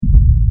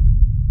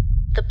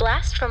The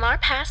Blast from Our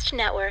Past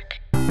Network.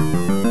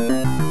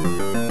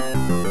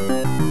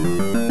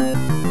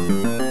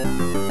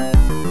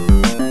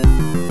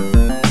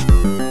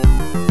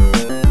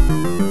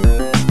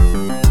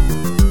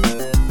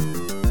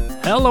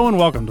 Hello and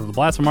welcome to the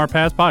Blast from Our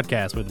Past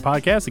podcast, with the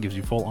podcast that gives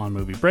you full-on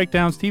movie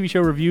breakdowns, TV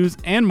show reviews,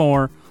 and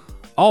more,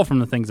 all from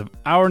the things of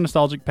our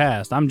nostalgic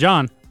past. I'm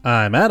John.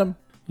 I'm Adam.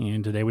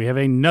 And today we have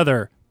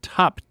another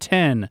Top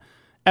 10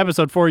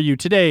 episode for you.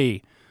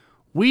 Today,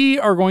 we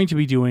are going to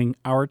be doing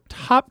our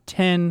Top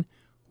 10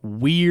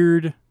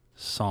 weird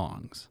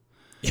songs.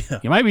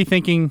 Yeah. You might be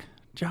thinking,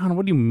 John,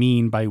 what do you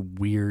mean by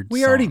weird songs?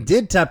 We already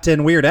did Top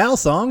 10 Weird Al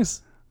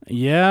songs.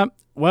 Yeah,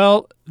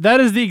 well, that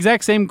is the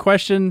exact same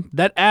question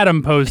that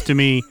Adam posed to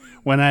me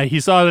when he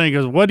saw it, and he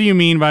goes, what do you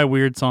mean by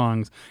weird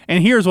songs?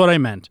 And here's what I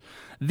meant.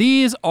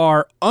 These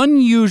are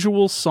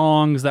unusual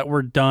songs that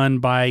were done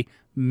by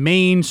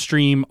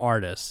mainstream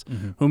artists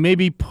who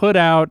maybe put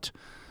out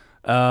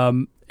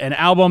an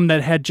album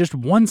that had just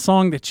one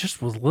song that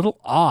just was a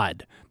little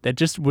odd, that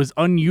just was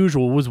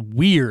unusual, was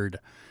weird,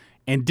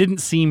 and didn't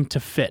seem to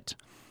fit.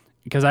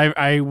 Because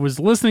I was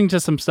listening to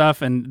some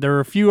stuff, and there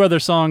were a few other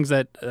songs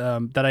that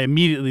I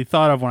immediately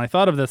thought of when I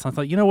thought of this. I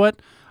thought, you know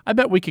what? I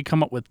bet we could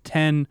come up with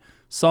 10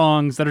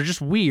 songs that are just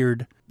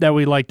weird that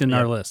we liked in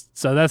our list.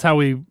 So that's how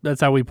we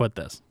put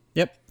this.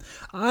 Yep.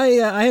 I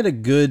had a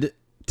good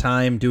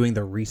time doing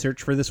the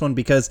research for this one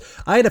because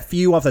I had a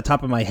few off the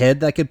top of my head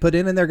that I could put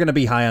in, and they're going to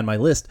be high on my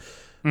list.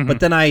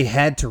 But then I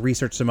had to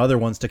research some other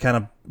ones to kind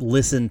of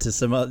listen to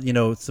some,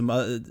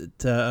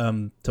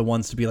 to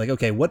ones to be like,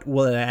 okay, what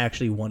will I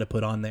actually want to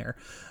put on there?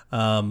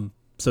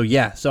 So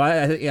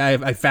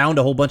I found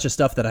a whole bunch of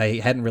stuff that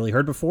I hadn't really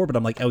heard before, but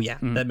I'm like, oh yeah,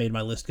 that made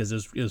my list because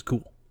it was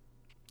cool.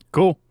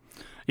 Cool.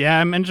 Yeah,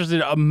 I'm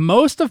interested.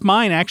 Most of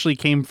mine actually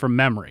came from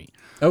memory.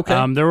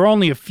 Okay. There were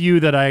only a few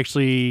that I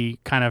actually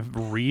kind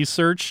of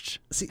researched,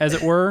 as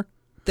it were.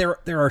 There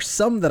are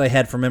some that I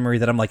had from memory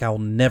that I'm like, I'll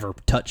never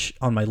touch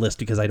on my list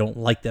because I don't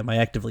like them. I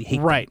actively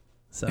hate them.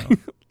 So,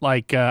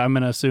 like, I'm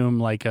going to assume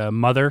like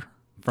Mother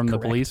from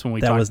Correct. The Police when we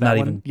that talked was that not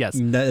one. even. Yes.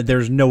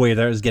 There's no way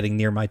that was getting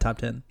near my top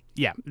 10.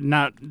 Yeah,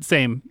 not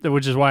same,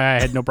 which is why I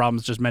had no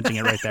problems just mentioning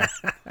it right there.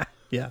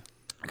 Yeah.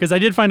 Because I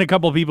did find a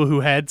couple of people who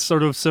had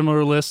sort of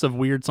similar lists of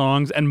weird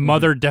songs, and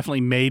Mother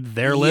definitely made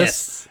their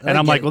list. And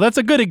I'm like, well, that's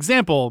a good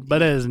example,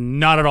 but it is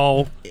not at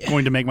all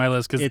going to make my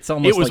list because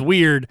it was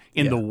weird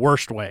in the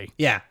worst way.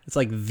 Yeah, it's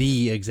like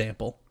the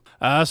example.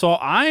 So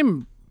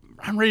I'm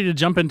ready to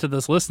jump into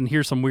this list and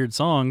hear some weird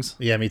songs.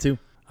 Yeah, me too.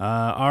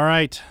 All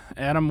right,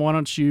 Adam, why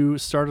don't you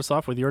start us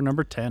off with your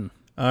number 10?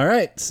 All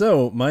right,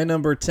 so my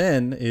number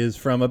 10 is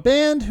from a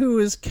band who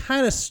is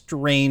kind of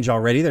strange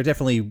already. They're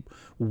definitely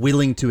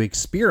willing to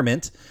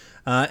experiment,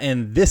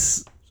 and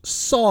this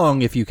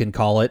song, if you can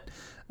call it,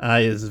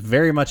 is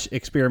very much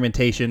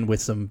experimentation with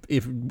some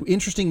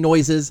interesting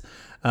noises,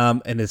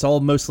 and it's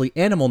all mostly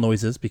animal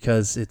noises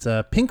because it's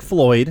Pink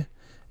Floyd,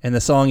 and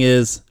the song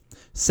is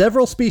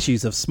several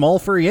species of small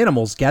furry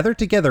animals gathered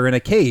together in a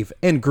cave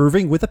and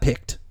grooving with a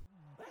pict.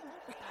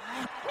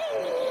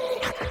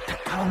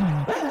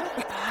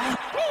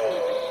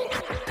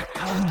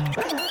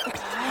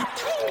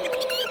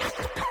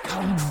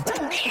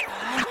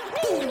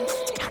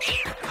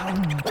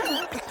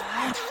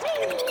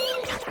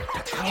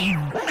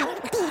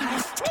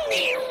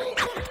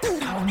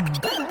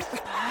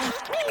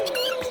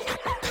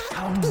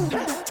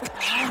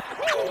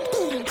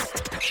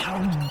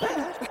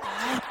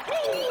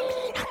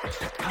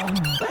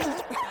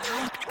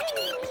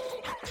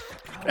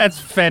 That's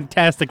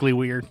fantastically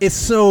weird.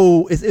 It's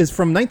from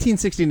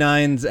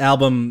 1969's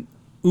album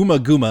Uma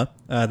Guma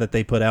that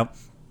they put out.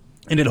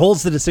 And it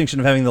holds the distinction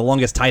of having the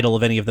longest title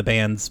of any of the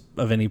bands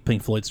of any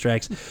Pink Floyd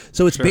tracks.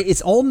 So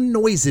it's all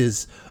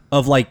noises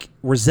of like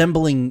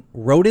resembling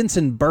rodents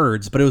and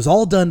birds, but it was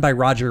all done by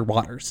Roger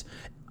Waters.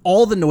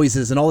 All the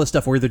noises and all this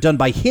stuff were either done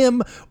by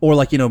him or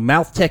like,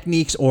 mouth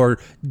techniques or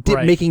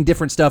making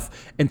different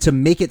stuff and to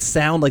make it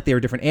sound like they were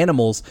different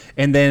animals.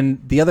 And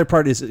then the other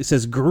part is, it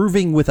says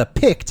grooving with a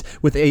pict,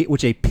 which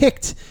a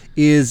pict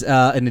is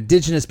an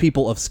indigenous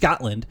people of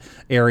Scotland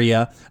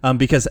area,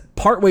 because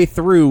partway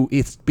through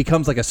it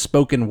becomes like a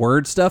spoken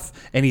word stuff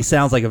and he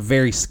sounds like a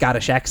very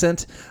Scottish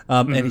accent.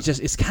 And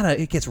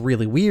it gets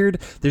really weird.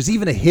 There's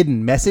even a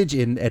hidden message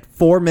at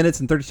 4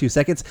 minutes and 32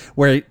 seconds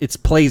where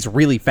it plays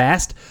really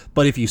fast.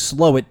 But if you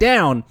slow it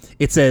down,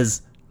 it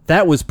says,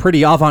 that was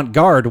pretty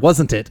avant-garde,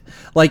 wasn't it?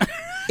 Like,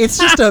 it's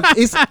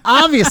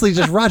obviously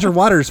just Roger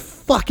Waters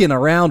fucking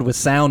around with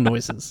sound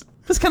noises.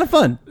 It's kind of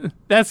fun.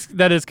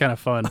 That is kind of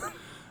fun.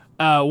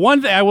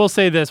 One thing I will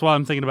say this while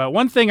I'm thinking about it,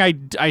 one thing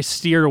I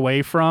steered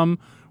away from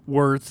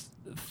were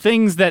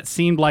things that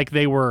seemed like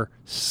they were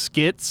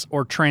skits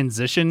or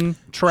transition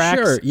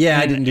tracks. Sure. Yeah,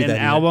 I didn't do that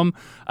album.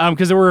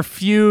 Because there were a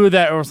few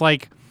that was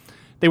like,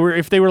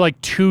 if they were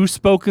like too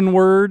spoken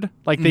word,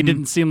 like they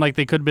didn't seem like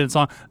they could have been a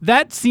song.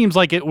 That seems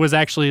like it was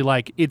actually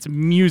like it's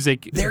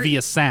music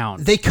via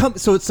sound. They come,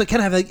 so it's like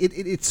kind of like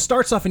it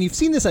starts off, and I've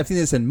seen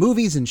this in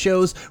movies and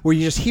shows where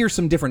you just hear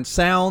some different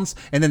sounds,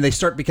 and then they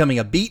start becoming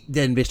a beat,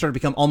 then they start to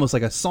become almost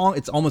like a song.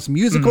 It's almost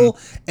musical,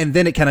 and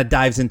then it kind of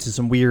dives into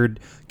some weird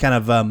kind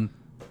of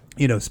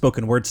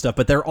spoken word stuff.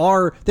 But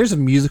there's a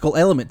musical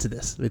element to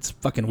this. It's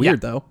fucking weird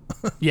though.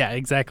 Yeah,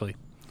 exactly.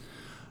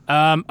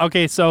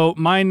 Okay, so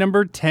my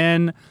number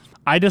 10,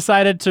 I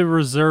decided to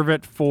reserve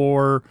it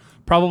for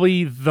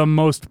probably the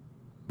most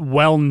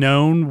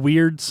well-known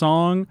Weird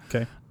song.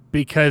 Okay.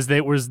 Because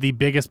it was the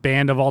biggest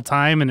band of all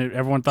time, and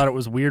everyone thought it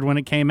was weird when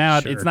it came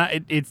out. Sure. It's not.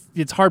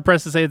 It's hard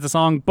pressed to say it's a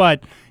song,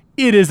 but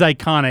it is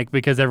iconic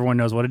because everyone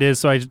knows what it is.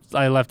 So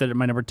I left it at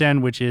my number 10,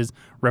 which is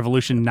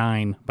Revolution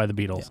 9 by the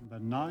Beatles. Number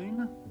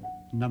 9,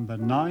 number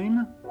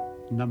 9,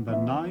 number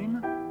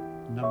 9,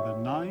 number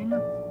 9,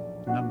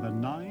 number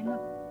 9.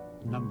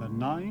 Number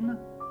 9,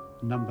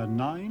 number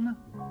 9,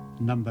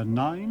 number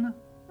 9,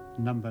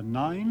 number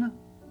 9,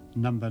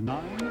 number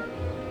 9,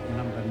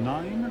 number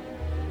 9,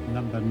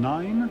 number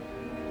 9,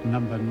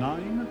 number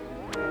 9,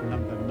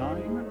 number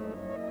 9,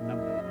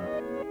 number 9.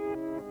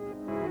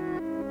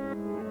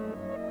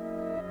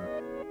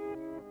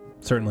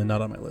 Certainly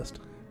not on my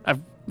list.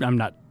 I'm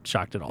not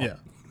shocked at all. Yeah.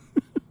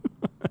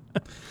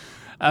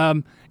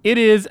 It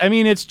is. I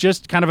mean, it's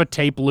just kind of a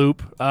tape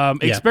loop.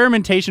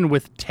 Experimentation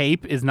with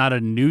tape is not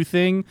a new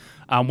thing.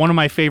 One of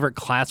my favorite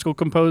classical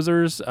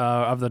composers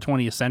of the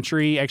 20th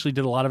century actually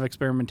did a lot of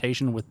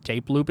experimentation with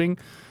tape looping.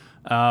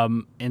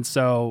 And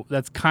so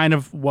that's kind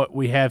of what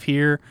we have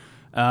here.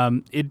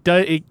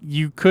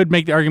 You could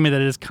make the argument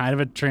that it is kind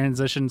of a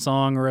transition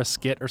song or a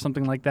skit or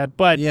something like that,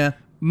 but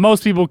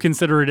most people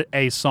consider it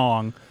a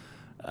song.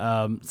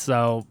 And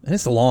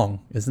it's long,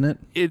 isn't it?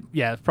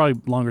 It's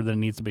probably longer than it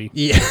needs to be.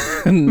 Yeah,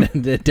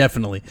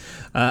 definitely.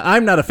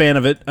 I'm not a fan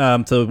of it,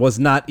 so it was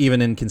not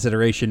even in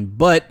consideration,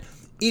 but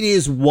it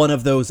is one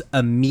of those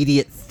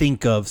immediate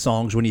think of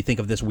songs when you think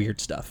of this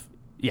weird stuff.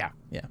 Yeah.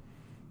 Yeah.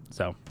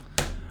 So,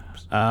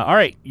 all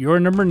right, your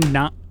number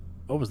 9.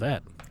 What was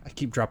that? I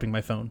keep dropping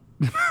my phone.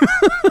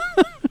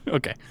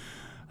 Okay.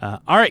 All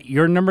right,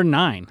 your number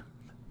 9.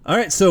 All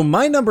right, so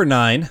my number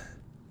 9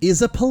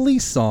 is a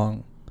Police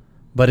song.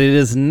 But it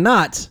is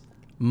not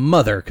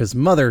Mother, because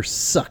Mother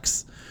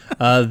sucks.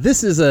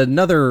 This is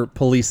another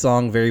Police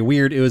song, very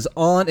weird.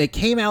 It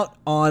came out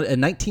on a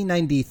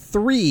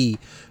 1993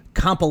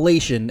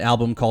 compilation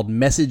album called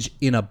Message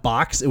in a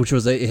Box, which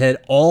was it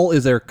had all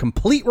is their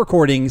complete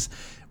recordings,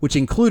 which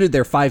included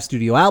their 5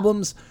 studio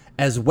albums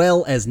as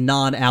well as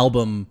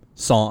non-album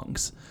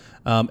songs.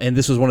 And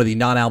this was one of the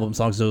non-album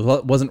songs, so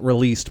it wasn't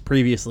released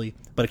previously,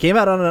 but it came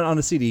out on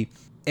a CD,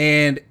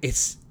 and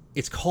it's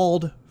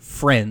called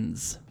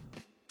Friends.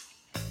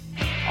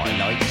 I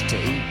likes to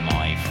eat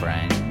my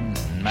friends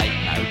and make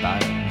no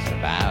bones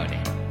about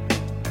it.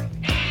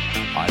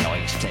 I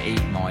likes to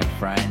eat my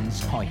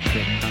friends, I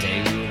couldn't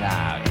do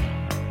without it.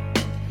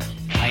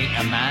 Ain't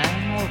a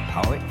man or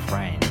poet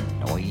friend,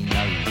 I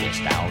know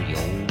just how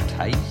you'll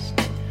taste.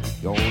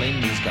 Your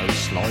limbs go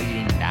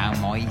sliding down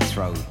my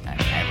throat and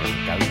never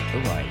go to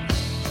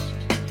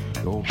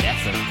waste. Your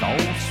death of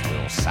course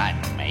will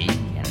sadden me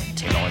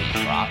until I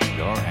drop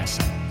your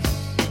essence.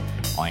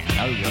 I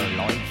know your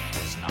life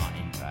was not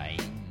in vain.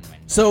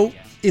 So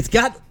it's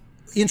got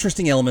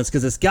interesting elements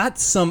because it's got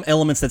some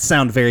elements that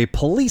sound very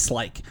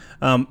Police-like.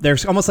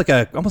 There's almost like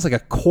a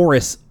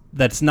chorus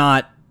that's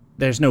not.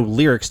 There's no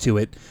lyrics to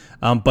it,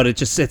 but it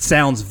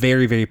sounds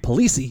very, very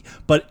Police-y.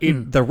 But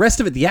the rest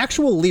of it, the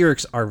actual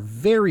lyrics are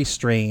very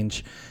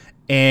strange,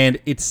 and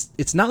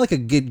it's not like a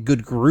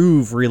good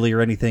groove really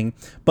or anything.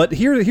 But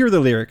here are the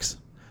lyrics.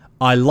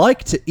 I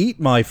like to eat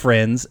my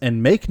friends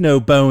and make no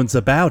bones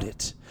about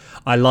it.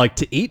 I like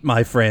to eat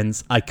my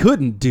friends. I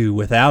couldn't do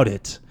without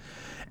it.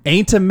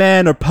 Ain't a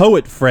man or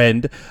poet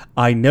friend,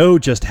 I know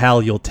just how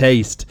you'll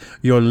taste.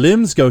 Your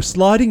limbs go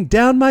sliding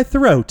down my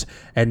throat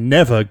and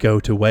never go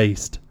to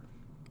waste.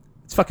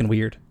 It's fucking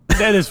weird.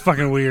 That is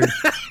fucking weird.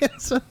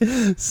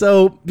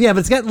 So yeah, but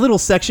it's got little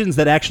sections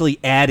that actually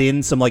add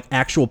in some like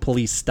actual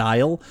Police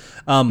style.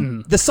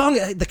 The song,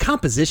 the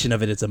composition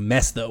of it is a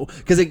mess though,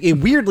 because it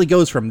weirdly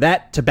goes from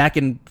that to back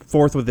and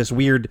forth with this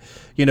weird,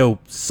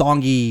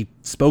 songy,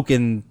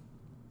 spoken,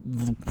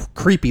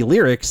 creepy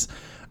lyrics.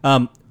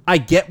 I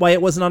get why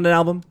it wasn't on an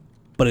album,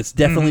 but it's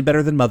definitely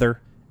better than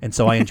Mother, and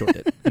so I enjoyed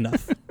it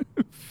enough.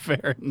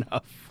 Fair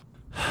enough.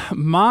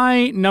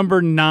 My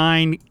number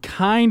 9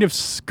 kind of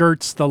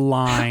skirts the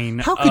line.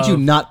 How could you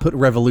not put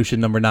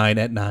Revolution number 9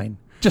 at 9?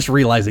 Just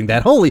realizing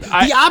that.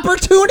 The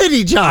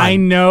opportunity, John! I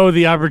know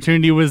the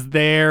opportunity was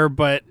there,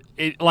 but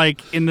it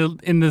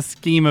in the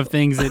scheme of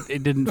things,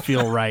 it didn't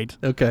feel right.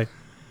 Okay.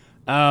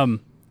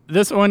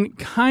 This one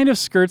kind of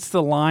skirts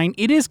the line.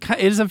 It is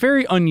a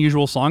very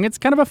unusual song. It's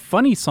kind of a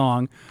funny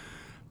song.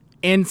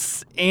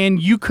 And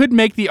you could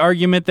make the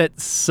argument that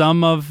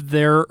some of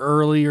their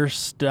earlier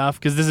stuff,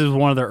 because this is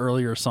one of their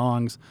earlier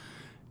songs,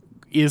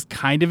 is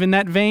kind of in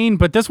that vein.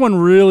 But this one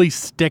really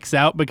sticks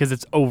out because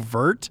it's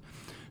overt.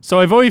 So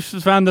I've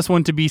always found this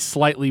one to be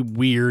slightly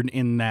weird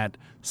in that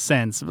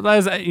sense. But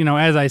as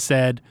I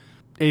said,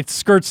 it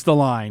skirts the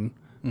line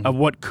of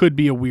what could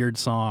be a weird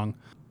song.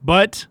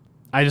 But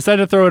I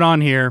decided to throw it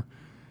on here.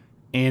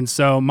 And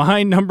so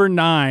my number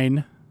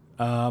 9,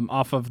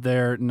 off of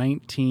their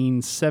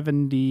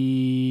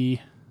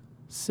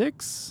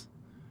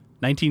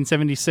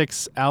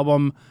 1976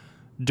 album,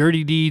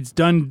 Dirty Deeds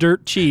Done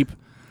Dirt Cheap,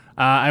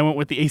 I went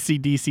with the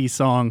AC/DC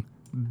song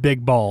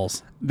Big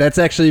Balls. That's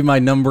actually my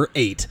number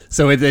 8.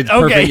 So it's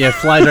perfect. Yeah, it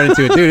flies right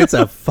into it. Dude, it's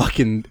a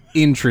fucking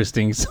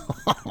interesting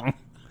song.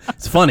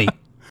 It's funny.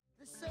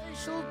 The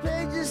social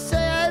pages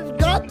say I've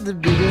got the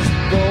biggest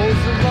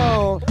balls of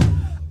all.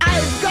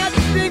 I've got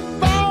big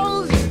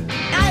balls.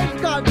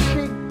 I've got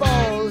big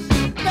balls.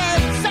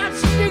 They're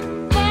such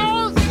big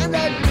balls, and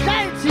they're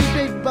dirty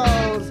big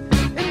balls.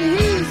 And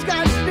he's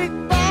got big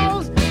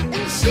balls,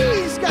 and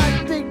she's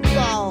got big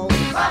balls.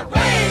 But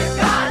we've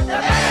got the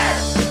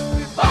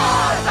biggest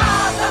balls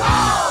of them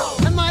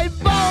all. And my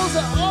balls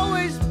are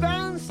always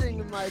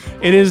bouncing. And my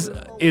It is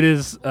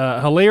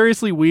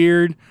hilariously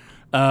weird.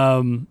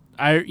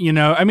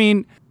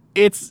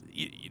 It's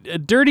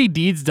Dirty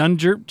Deeds Done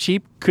Dirt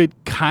Cheap could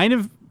kind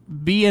of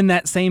be in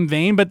that same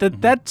vein, but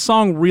that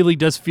song really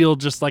does feel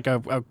just like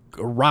a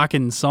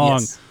rockin' song.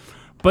 Yes.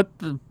 But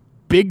the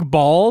big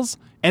balls,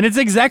 and it's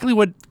exactly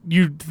what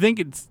you think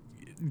it's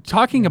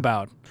talking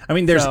about. I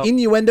mean, there's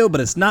innuendo,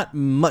 but it's not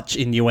much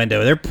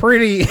innuendo. They're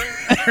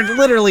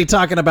literally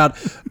talking about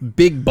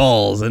big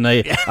balls. And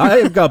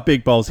I've got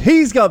big balls.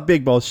 He's got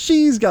big balls.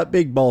 She's got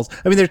big balls.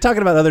 I mean, they're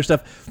talking about other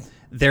stuff.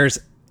 There's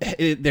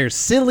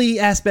silly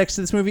aspects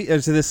to this movie, to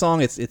this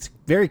song. It's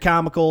very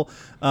comical.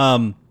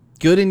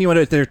 Good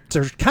innuendo. They're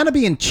kind of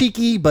being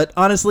cheeky, but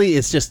honestly,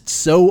 it's just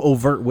so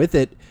overt with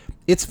it.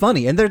 It's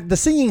funny. And the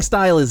singing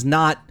style is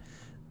not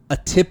a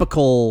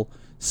typical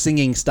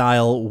singing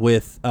style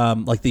with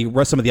like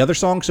some of the other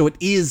songs, so it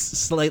is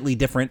slightly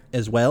different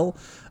as well,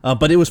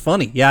 but it was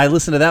funny. I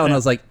listened to that one and I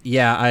was like,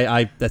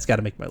 I that's got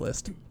to make my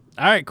list.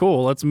 All right,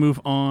 cool. Let's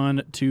move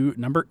on to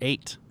number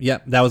 8.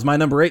 That was my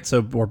number 8,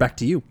 so we're back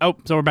to you.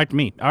 So we're back to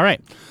me. All right,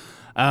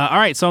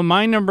 so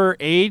my number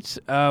 8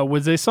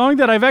 was a song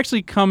that I've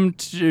actually come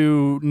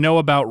to know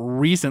about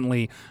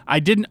recently.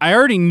 I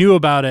already knew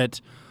about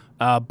it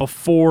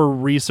before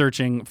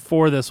researching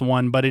for this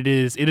one, but it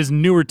is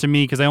newer to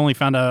me because I only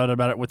found out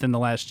about it within the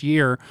last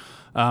year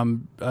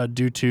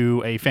due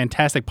to a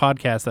fantastic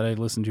podcast that I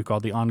listened to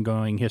called The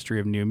Ongoing History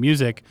of New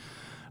Music,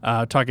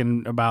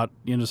 talking about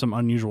some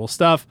unusual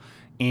stuff.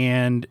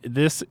 And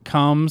this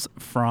comes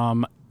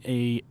from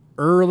a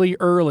early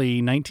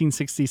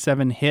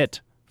 1967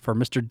 hit for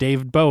Mr.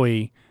 David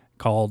Bowie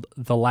called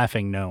The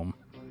Laughing Gnome.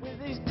 With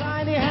his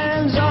tiny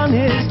hands on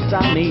his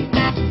tummy,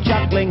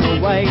 chuckling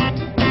away,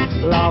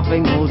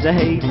 laughing all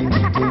day.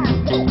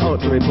 Oh,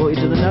 to report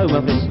you to the gnome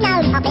office.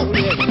 Gnome office.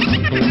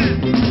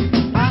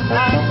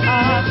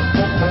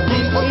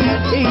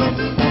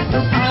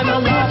 I'm a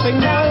laughing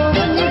gnome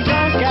and you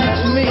can't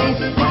catch me.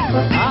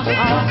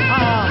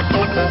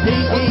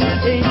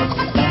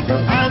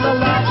 I'm a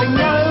laughing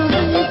gnome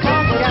and you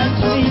can't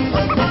catch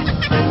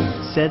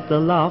me, said the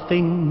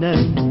laughing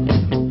gnome.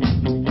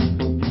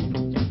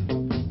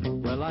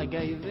 Well, I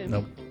gave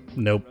him...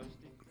 Nope.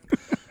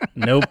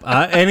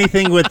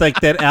 Anything with like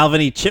that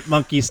Alvin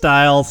Chipmunky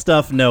style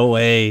stuff, no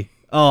way.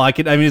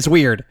 It's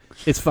weird.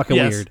 It's fucking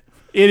weird.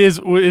 It is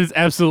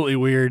absolutely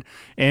weird,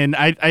 and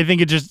I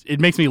think it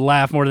makes me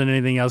laugh more than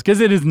anything else because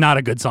it is not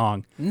a good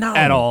song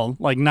at all,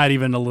 like not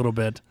even a little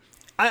bit.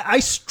 I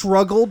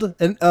struggled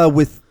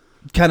with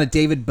kind of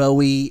David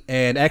Bowie,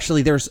 and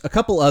actually there's a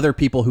couple other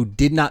people who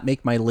did not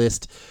make my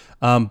list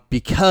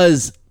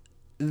because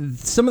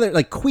some of their,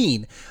 like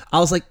Queen, I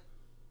was like,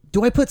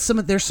 do I put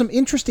there's some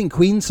interesting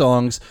Queen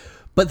songs,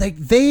 but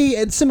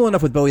and similar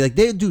enough with Bowie, like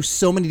they do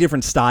so many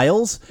different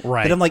styles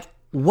right. that I'm like,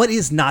 what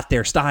is not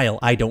their style?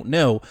 I don't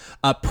know.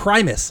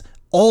 Primus,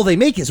 all they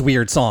make is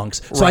weird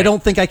songs. So I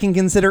don't think I can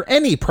consider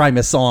any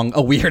Primus song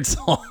a weird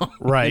song.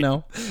 Right.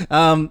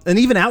 And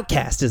even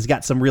Outkast has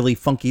got some really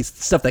funky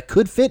stuff that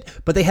could fit,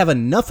 but they have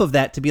enough of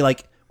that to be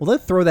like, well,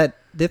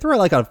 they throw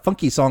like a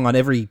funky song on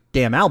every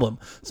damn album.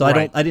 So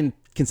I didn't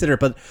consider it.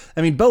 But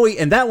I mean, Bowie,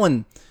 and that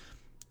one,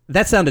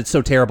 that sounded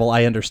so terrible.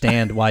 I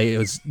understand why it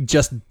was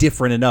just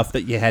different enough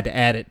that you had to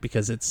add it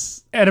because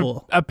it's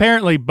cool.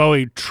 Apparently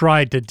Bowie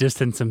tried to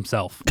distance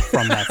himself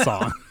from that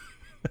song.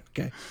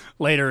 Okay.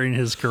 Later in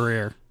his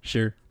career.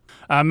 Sure.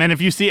 And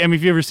if you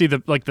ever see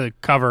the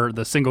cover,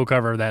 the single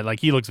cover of that, like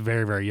he looks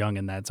very, very young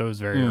in that. So it was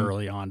very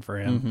early on for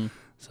him. Mm-hmm.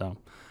 So,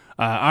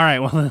 all right,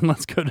 well then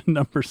let's go to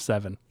number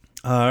 7.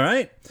 All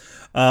right.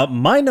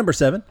 My number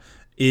 7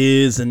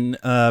 is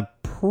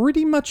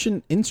pretty much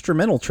an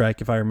instrumental track,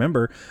 if I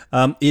remember.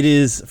 It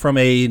is from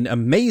an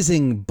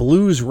amazing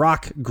blues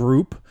rock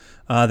group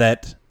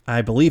that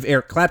I believe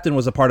Eric Clapton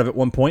was a part of at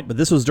one point, but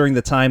this was during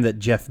the time that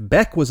Jeff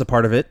Beck was a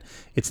part of it.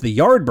 It's the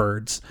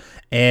Yardbirds,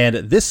 and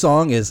this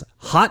song is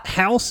Hot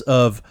House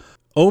of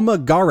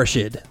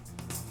Omagarashid.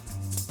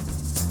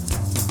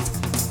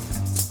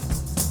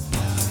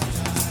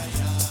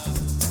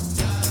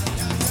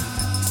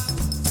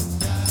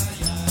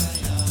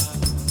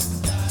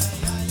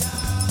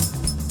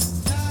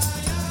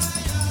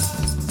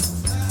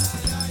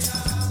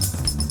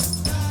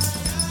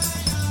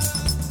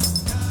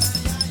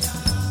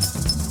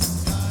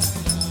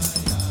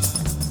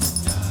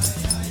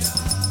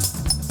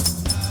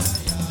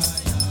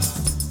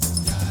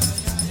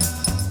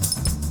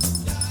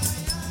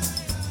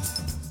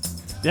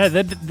 Yeah,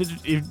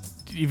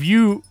 if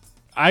you,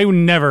 I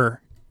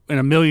never in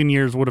a million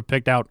years would have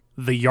picked out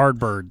the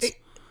Yardbirds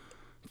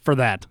for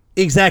that.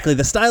 Exactly.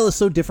 The style is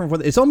so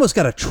different. It's almost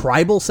got a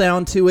tribal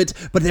sound to it,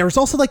 but there's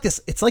also like this,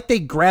 it's like they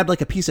grabbed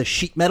like a piece of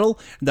sheet metal,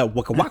 that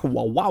waka waka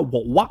wah wah wah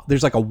wah.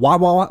 There's like a wah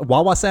wah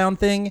wah wah sound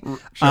thing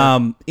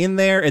in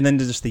there, and then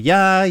just the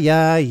yeah.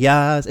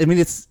 I mean,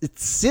 it's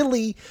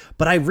silly,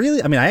 but I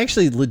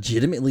actually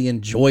legitimately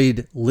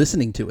enjoyed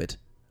listening to it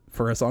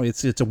for a song.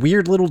 It's a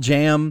weird little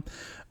jam.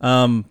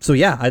 So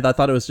yeah, I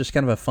thought it was just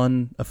kind of a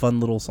fun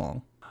little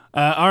song.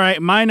 All right,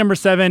 my number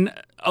 7,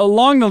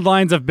 along the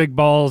lines of Big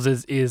Balls,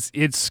 is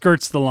it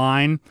skirts the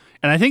line.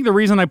 And I think the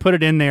reason I put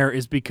it in there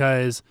is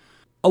because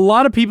a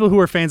lot of people who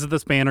are fans of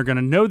this band are going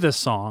to know this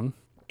song.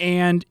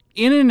 And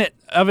in and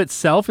of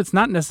itself, it's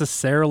not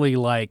necessarily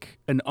like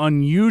an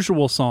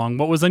unusual song.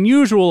 What was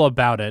unusual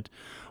about it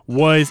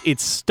was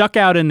it stuck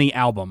out in the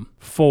album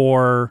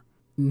for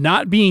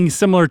not being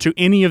similar to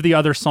any of the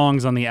other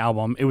songs on the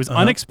album. It was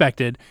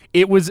unexpected.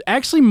 It was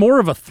actually more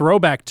of a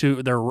throwback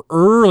to their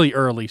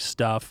early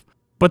stuff.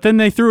 But then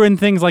they threw in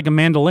things like a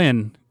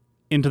mandolin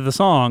into the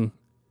song,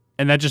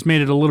 and that just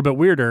made it a little bit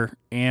weirder.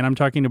 And I'm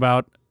talking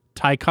about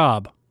Ty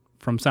Cobb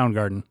from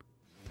Soundgarden.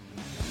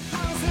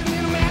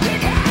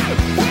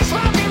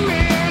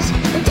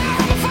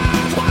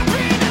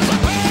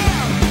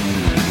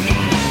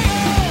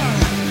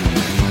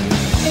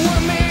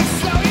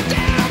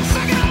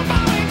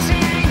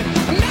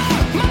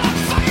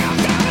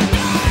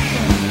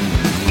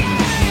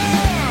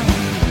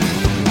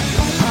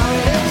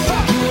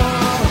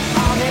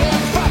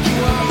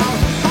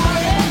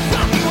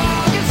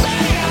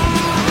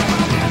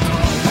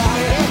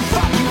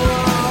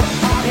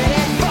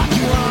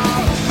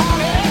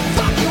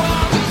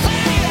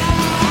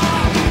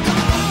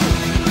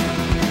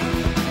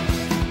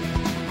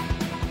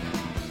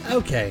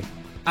 Okay.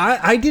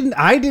 I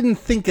didn't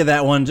think of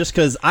that one just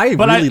because I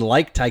really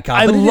like Ty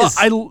Cobb.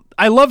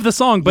 I love the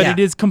song, but it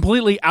is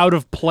completely out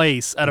of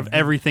place out of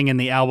everything in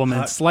the album,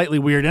 and it's slightly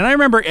weird. And I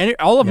remember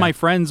all of my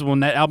friends, when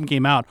that album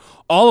came out,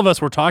 all of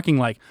us were talking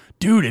like,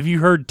 dude, have you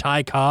heard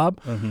Ty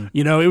Cobb?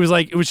 You know, it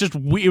was just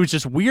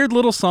weird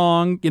little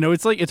song. You know,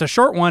 it's a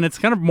short one. It's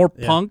kind of more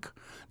punk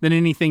than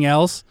anything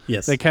else.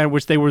 Yes. They kind of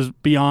wish they was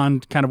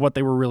beyond kind of what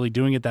they were really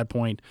doing at that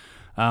point.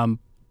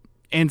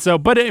 And so,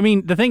 but I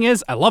mean, the thing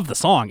is, I love the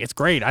song. It's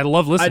great. I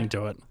love listening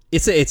to it.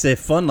 It's a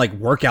fun like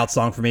workout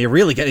song for me. It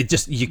really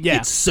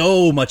it's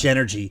so much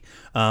energy.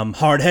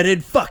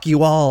 Hard-headed, fuck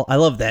you all. I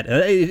love that.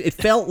 It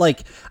felt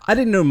like I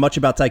didn't know much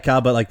about Ty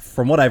Cobb, but like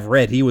from what I've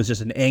read, he was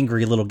just an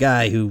angry little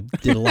guy who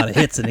did a lot of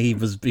hits, and he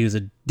was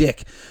a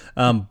dick.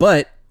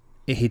 But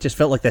he just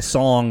felt like that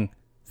song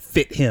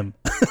fit him.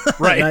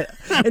 Right.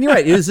 And you're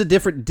right. It was a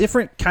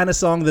different kind of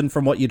song than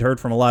from what you'd heard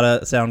from a lot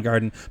of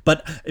Soundgarden.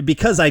 But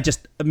because I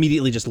just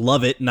immediately just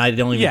love it, and I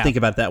don't even think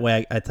about it that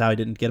way, that's how I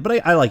didn't get it.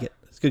 But I like it.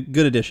 It's a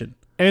good addition.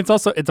 And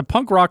it's a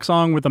punk rock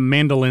song with a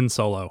mandolin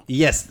solo.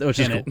 Yes, which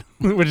is cool.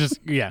 which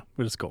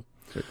is cool.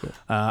 Very cool.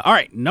 All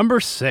right,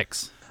 number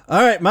 6.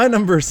 All right, my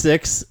number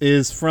 6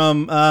 is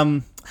from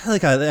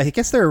I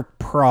guess they're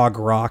prog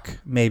rock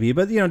maybe,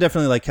 but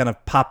definitely like kind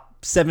of pop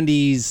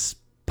 70s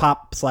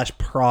pop /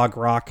 prog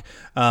rock.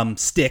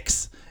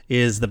 Styx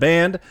is the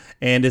band,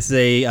 and it's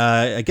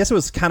I guess it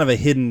was kind of a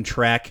hidden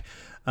track,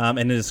 and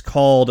it is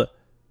called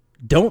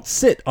 "Don't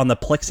Sit on the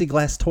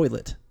Plexiglass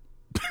Toilet."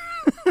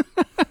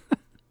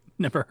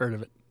 Never heard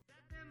of it.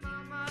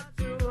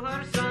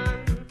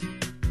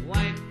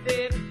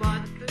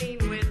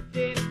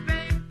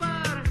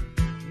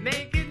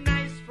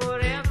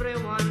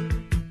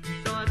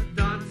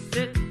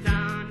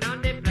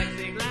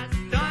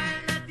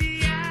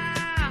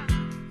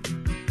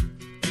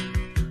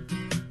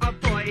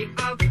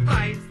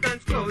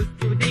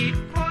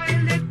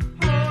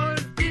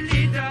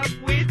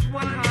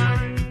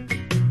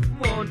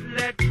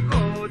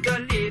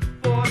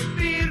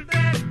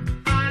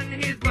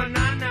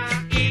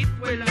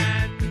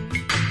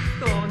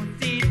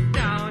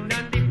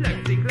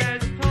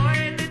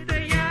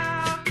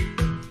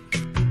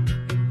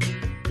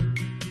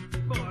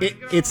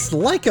 It's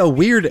like a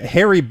weird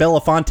Harry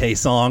Belafonte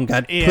song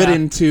got put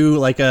into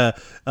like a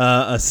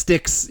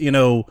Styx,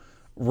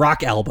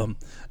 rock album.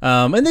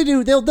 And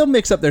they'll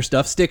mix up their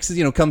stuff. Styx,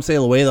 Come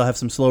Sail Away, they'll have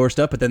some slower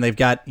stuff, but then they've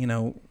got,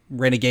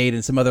 Renegade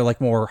and some other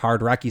like more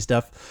hard rocky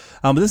stuff.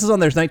 But this is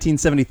on their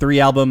 1973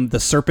 album, The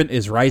Serpent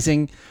is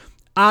Rising.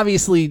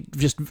 Obviously,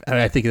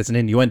 I think it's an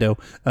innuendo.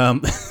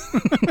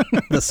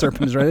 The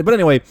Serpent is Rising. But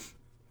anyway,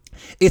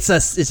 it's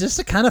just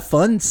a kind of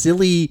fun,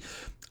 silly,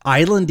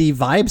 islandy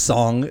vibe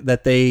song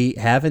that they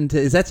have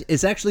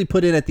it's actually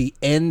put in at the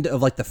end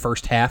of like the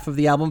first half of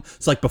the album.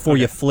 It's like before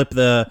you flip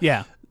the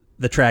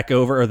track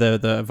over or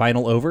the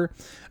vinyl over.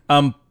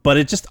 But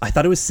I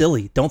thought it was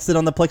silly. Don't sit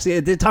on the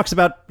plexi. It talks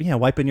about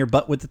wiping your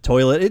butt with the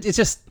toilet.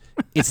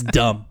 It's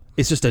dumb.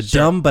 It's just a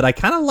dumb, but I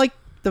kind of like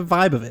the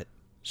vibe of it.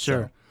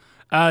 Sure.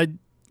 So.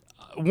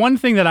 One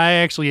thing that I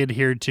actually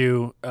adhered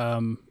to,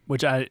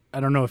 which I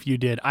don't know if you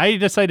did, I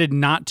decided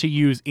not to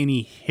use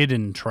any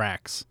hidden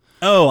tracks.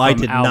 Oh, I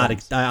from did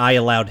albums. not. I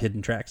allowed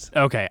hidden tracks.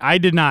 Okay, I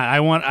did not. I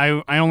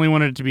only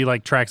wanted it to be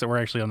like tracks that were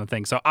actually on the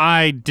thing. So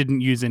I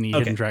didn't use any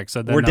hidden tracks.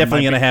 So then we're that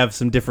definitely might going to be- have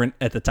some different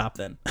at the top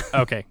then.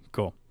 Okay,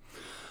 cool.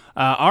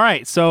 All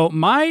right, so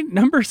my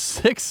number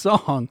 6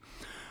 song,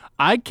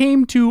 I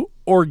came to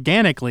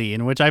organically,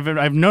 in which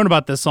I've known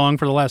about this song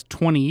for the last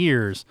 20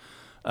 years,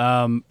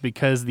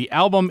 because the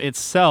album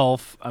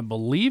itself, I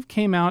believe,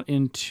 came out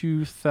in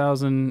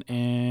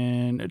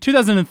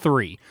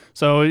 2003.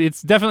 So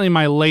it's definitely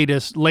my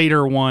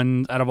later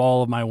one out of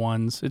all of my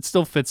ones. It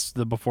still fits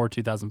the before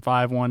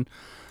 2005 one.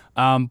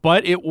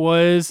 But it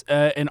was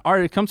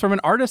it comes from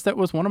an artist that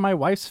was one of my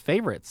wife's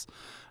favorites.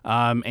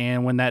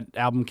 And when that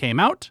album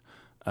came out,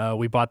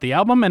 we bought the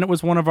album, and it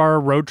was one of our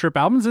road trip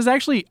albums. It's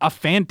actually a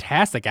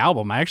fantastic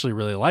album. I actually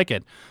really like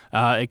it.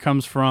 It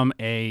comes from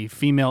a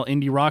female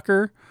indie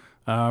rocker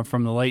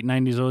from the late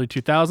 90s, early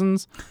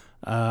 2000s,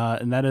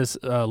 and that is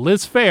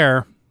Liz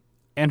Phair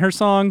and her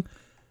song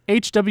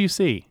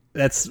HWC.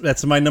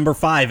 That's my number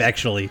 5,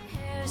 actually.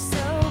 So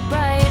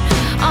bright,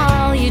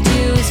 all you do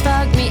is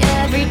fuck me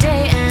every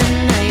day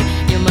and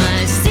night. You're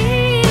my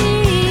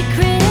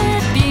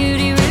secret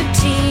beauty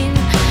routine.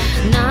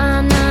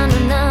 Nah, nah,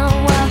 nah,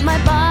 nah, what my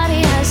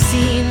body has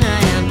seen.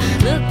 I am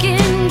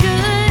looking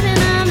good and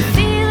I'm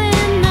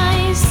feeling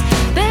nice.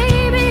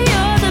 Baby,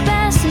 you're the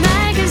best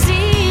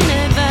magazine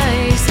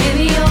advice. Give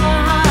me your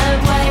hot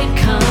white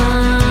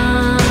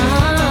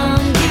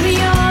cum. Give me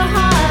your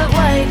hot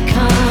white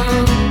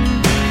cum.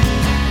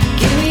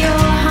 Give me your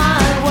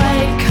hot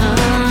white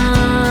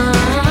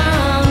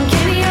cum.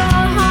 Give me your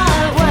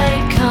hot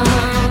white cum.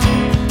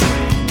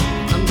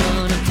 I'm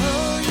gonna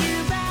pull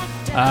you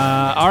back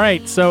down. All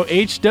right, so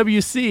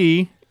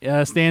HWC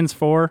stands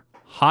for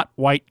Hot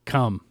White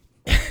Cum.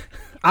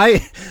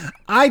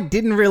 I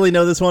didn't really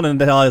know this one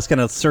until I was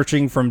kind of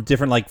searching from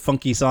different like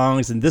funky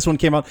songs, and this one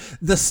came out.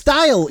 The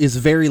style is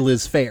very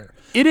Liz Phair,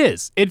 It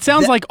is. It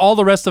sounds like all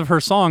the rest of her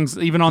songs,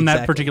 even on that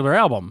Exactly. particular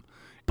album.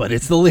 but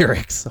it's the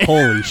lyrics.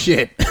 Holy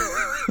shit.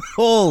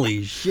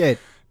 Holy shit.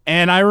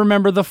 And I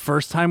remember the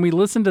first time we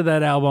listened to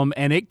that album,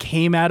 and it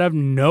came out of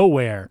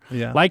nowhere.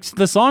 Yeah. Like,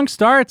 the song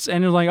starts,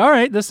 and you're like, all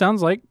right, this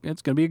sounds like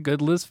it's going to be a good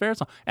Liz Phair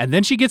song. And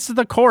then she gets to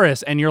the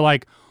chorus, and you're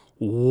like,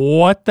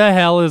 what the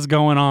hell is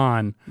going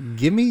on?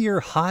 Give me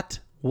your hot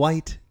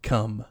white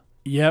cum.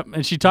 Yep.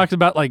 And she talks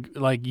about, like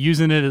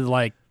using it as,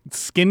 like,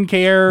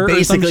 skincare or some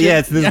Basically, shit.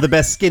 yeah, this is the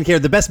best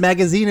skincare, the best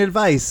magazine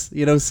advice,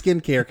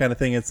 skincare kind of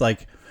thing. It's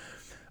like,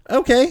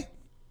 okay,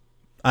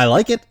 I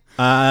like it.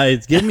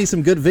 It's giving me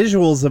some good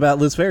visuals about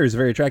Liz Phair, who's a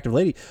very attractive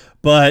lady.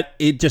 But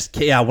it just,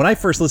 when I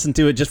first listened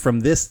to it, just from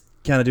this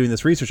kind of doing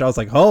this research, I was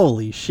like,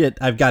 holy shit,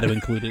 I've got to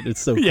include it.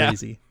 It's so Yeah.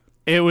 crazy.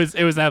 It was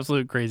an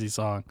absolute crazy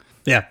song.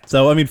 Yeah.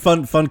 So I mean,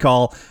 fun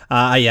call.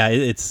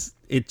 It's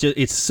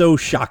so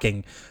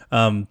shocking.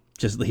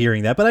 Just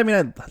hearing that, but I mean,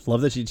 I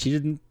love that she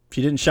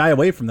didn't shy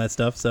away from that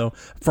stuff. So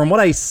from what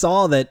I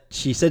saw, that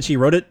she said she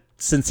wrote it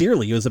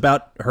sincerely. It was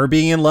about her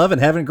being in love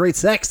and having great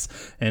sex,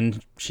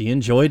 and she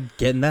enjoyed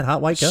getting that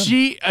hot white cum.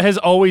 She has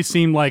always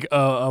seemed like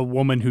a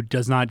woman who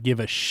does not give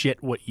a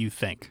shit what you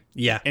think.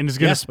 Yeah. And is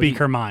going to Yeah, speak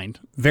her mind.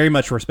 Very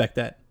much respect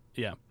that.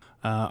 Yeah.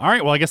 All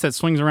right. Well, I guess that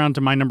swings around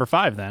to my number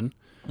 5 then.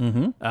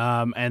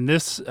 Mm-hmm. And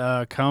this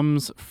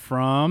comes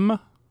from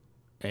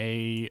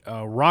a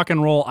rock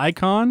and roll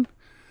icon,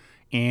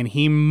 and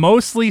he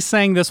mostly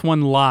sang this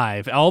one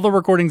live. All the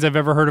recordings I've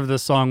ever heard of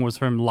this song was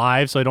from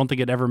live, so I don't think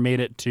it ever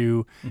made it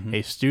to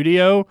a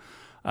studio.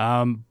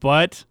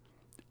 But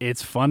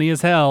it's funny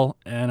as hell,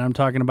 and I'm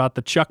talking about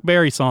the Chuck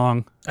Berry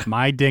song,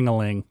 My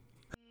Ding-a-Ling.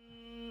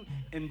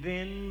 And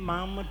then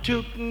Mama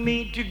took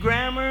me to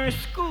grammar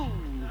school,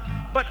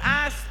 but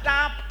I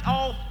stopped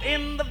off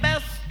in the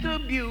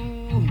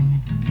vestibule.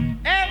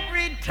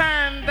 Every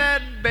time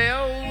that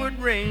bell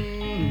would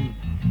ring,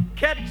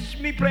 catch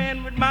me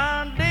playing with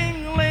my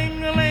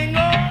ding-a-ling-a-ling.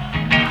 Oh.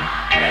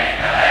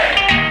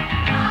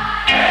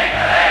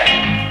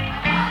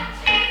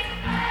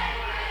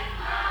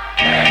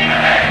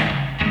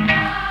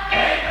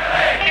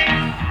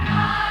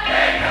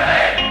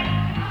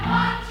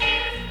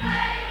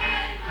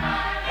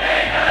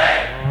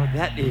 Oh,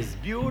 that is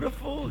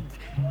beautiful.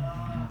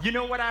 You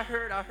know what I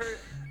heard?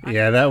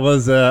 Yeah, that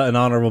was an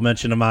honorable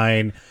mention of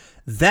mine.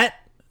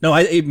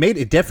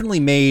 It definitely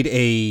made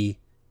a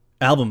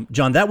album,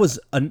 John. That was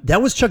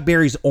Chuck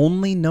Berry's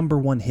only number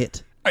 1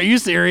 hit. Are you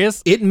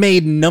serious? It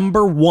made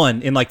number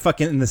 1 in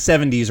fucking in the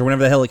 70s or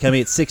whenever the hell it came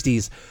out,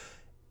 60s.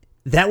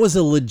 That was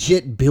a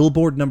legit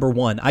Billboard number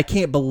 1. I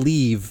can't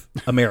believe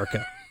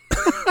America.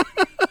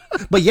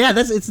 But yeah,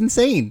 it's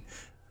insane.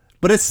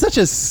 But it's such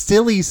a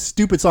silly,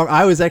 stupid song.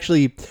 I was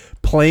actually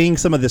playing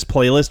some of this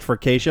playlist for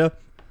Keisha,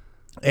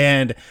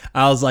 and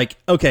I was like,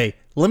 okay,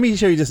 let me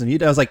show you this.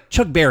 I was like,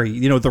 Chuck Berry,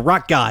 the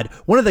rock god,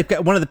 one of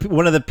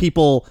the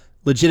people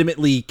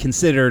legitimately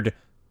considered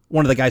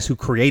one of the guys who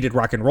created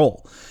rock and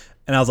roll.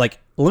 And I was like,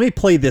 let me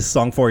play this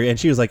song for you. And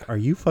she was like, are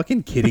you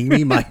fucking kidding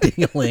me? My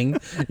ding-a-ling.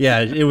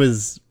 Yeah,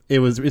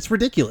 it's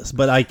ridiculous,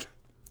 but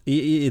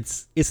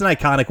it's an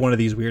iconic one of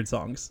these weird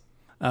songs.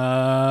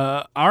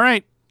 All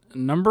right.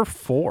 Number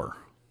 4.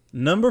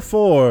 Number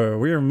 4.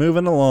 We are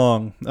moving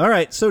along. All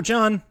right, so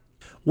John,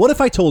 what if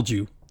I told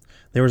you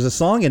there was a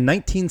song in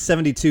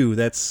 1972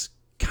 that's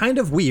kind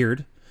of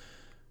weird,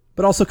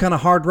 but also kind of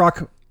hard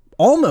rock,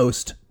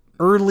 almost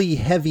early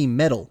heavy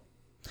metal?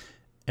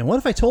 And what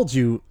if I told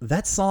you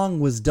that song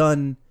was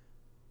done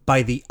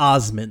by the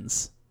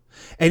Osmonds?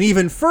 And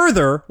even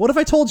further, what if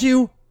I told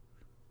you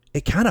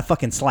it kind of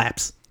fucking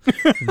slaps?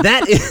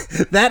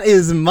 That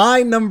is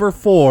my number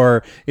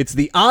 4. It's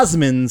the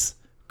Osmonds,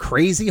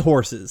 Crazy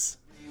Horses.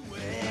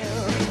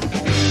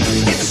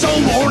 It's so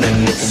worn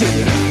and it's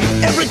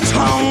every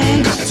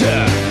tongue got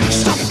to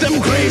stop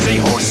them crazy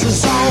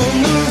horses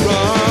on the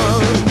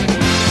run.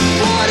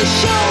 What a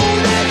show,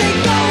 there they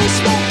go,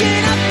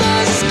 smoking up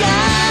the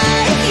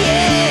sky,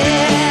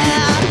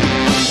 yeah.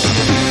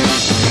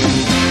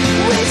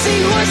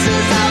 Racing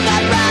horses, all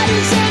got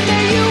riders, and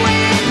they're you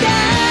and I.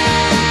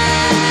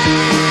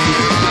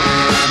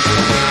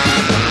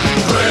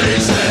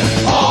 Crazy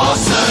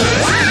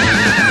horses.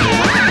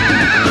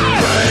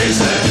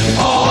 Crazy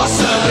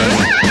horses.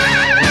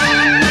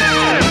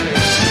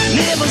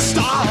 Never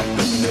stop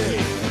and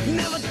they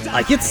never die.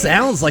 Like, it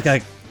sounds like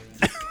a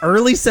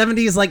early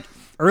 70s, like,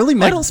 early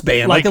metal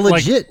band, like a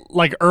legit.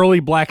 like early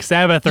Black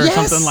Sabbath or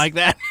Yes. something like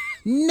that.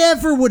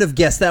 Never would have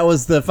guessed that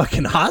was the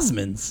fucking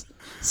Osmonds.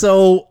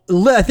 So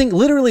I think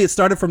literally it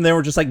started from there.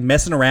 We're just like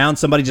messing around.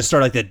 Somebody just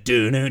started like the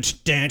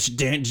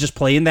just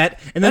playing that,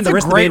 and then That's the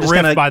rest a great of the band riff,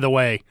 just kind of. by the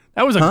way.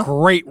 That was a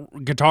great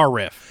guitar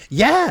riff.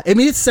 Yeah, I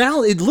mean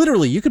it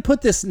literally. You could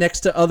put this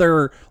next to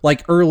other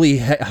like early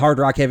hard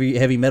rock,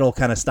 heavy metal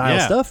kind of style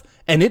Yeah. stuff,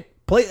 and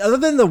it play. Other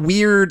than the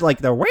weird like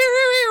the.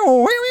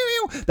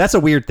 That's a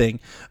weird thing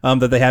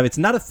that they have. It's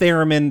not a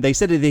theremin. They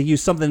said they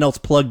used something else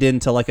plugged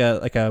into like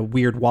a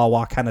weird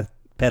wah-wah kind of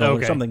pedal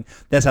or something.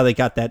 That's how they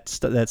got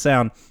that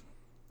sound.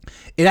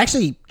 It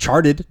actually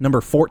charted number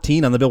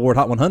 14 on the Billboard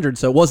Hot 100,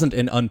 so it wasn't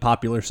an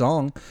unpopular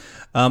song.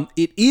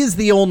 It is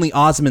the only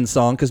Osmond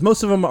song because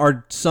most of them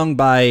are sung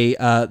by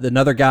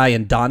another guy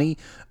and Donnie.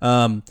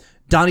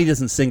 Donnie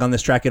doesn't sing on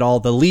this track at all.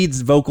 The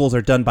lead's vocals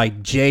are done by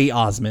Jay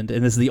Osmond,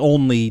 and this is the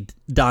only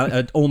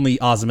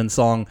Osmond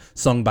song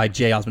sung by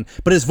Jay Osmond.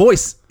 But his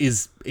voice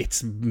is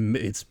it's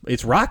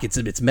rock.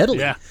 It's metal.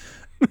 Yeah.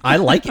 I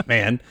like it,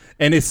 man,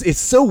 and it's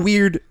so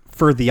weird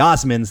for the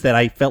Osmonds that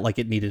I felt like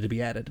it needed to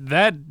be added.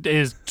 That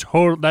is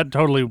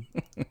totally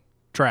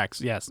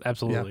tracks. Yes,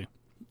 absolutely.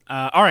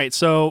 All right,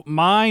 so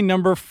my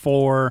number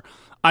 4,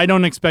 I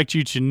don't expect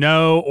you to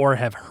know or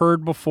have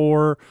heard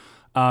before.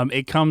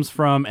 It comes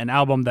from an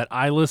album that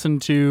I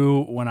listened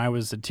to when I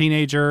was a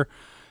teenager,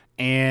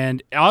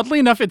 and oddly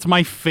enough, it's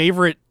my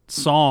favorite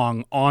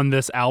song on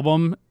this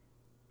album,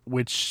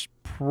 which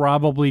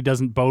probably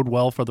doesn't bode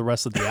well for the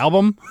rest of the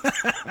album.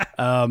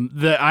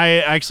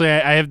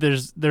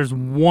 There's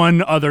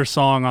one other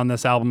song on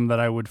this album that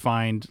I would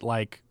find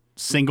like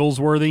singles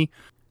worthy,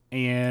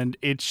 and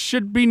it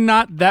should be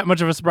not that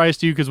much of a surprise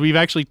to you because we've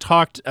actually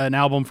talked an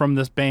album from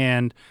this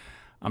band.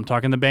 I'm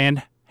talking the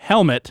band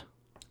Helmet.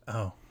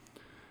 Oh.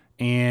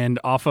 And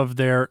off of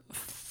their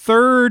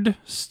 3rd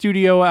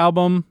studio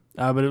album,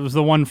 but it was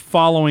the one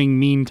following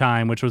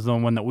Meantime, which was the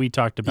one that we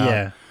talked about.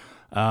 Yeah.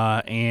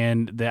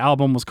 And the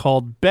album was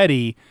called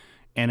Betty,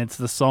 and it's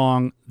the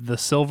song The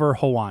Silver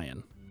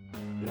Hawaiian.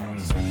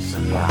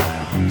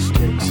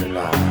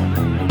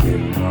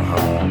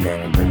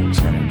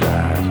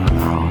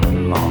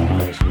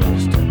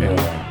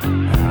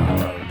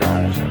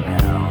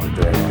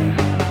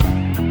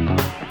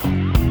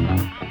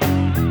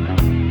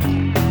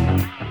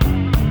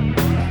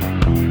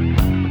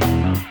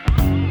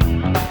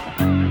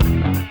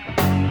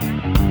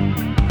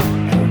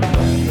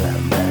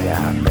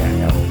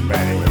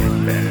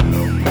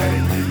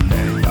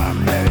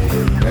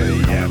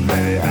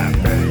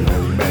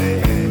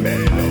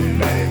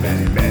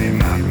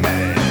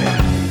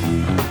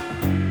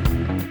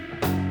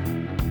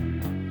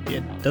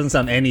 Doesn't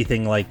sound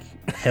anything like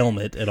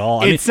Helmet at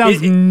all. It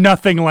sounds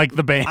nothing like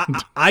the band.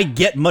 I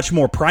get much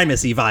more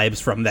Primacy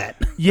vibes from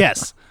that.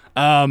 Yes.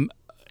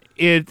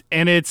 This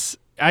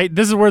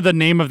is where the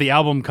name of the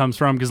album comes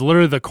from because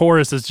literally the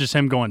chorus is just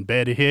him going,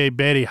 Betty, hey,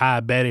 Betty, hi,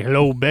 Betty,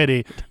 hello,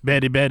 Betty,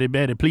 Betty, Betty,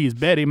 Betty, please,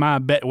 Betty, my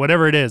Betty,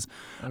 whatever it is.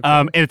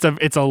 Okay.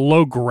 It's a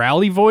low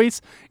growly voice.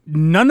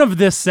 None of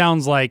this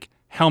sounds like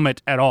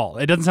Helmet at all.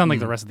 It doesn't sound like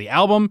the rest of the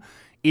album.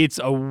 It's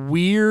a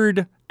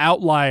weird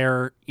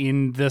outlier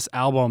in this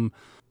album,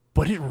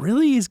 but it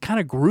really is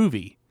kind of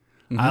groovy.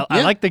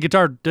 I like the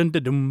guitar. Dun,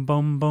 dun, dum,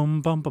 bum,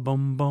 bum, bum, bum,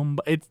 bum, bum.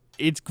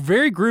 It's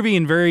very groovy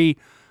and very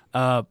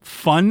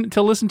fun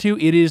to listen to.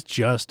 It is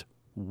just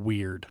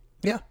weird.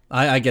 Yeah,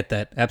 I get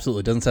that.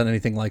 Absolutely. Doesn't sound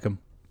anything like them.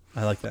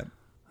 I like that.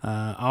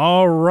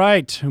 All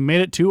right. Who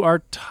made it to our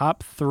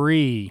top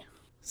 3?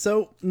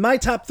 So my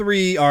top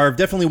 3 are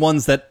definitely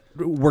ones that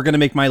were going to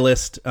make my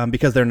list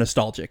because they're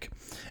nostalgic.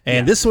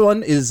 And this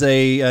one is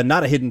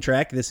not a hidden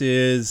track. This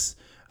is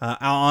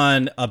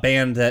on a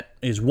band that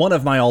is one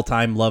of my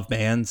all-time love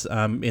bands.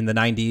 In the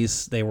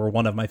 90s, they were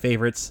one of my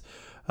favorites.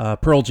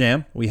 Pearl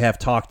Jam. We have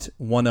talked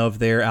one of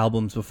their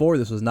albums before.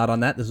 This was not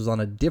on that. This was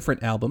on a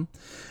different album.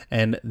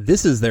 And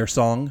this is their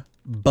song,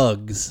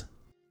 Bugs.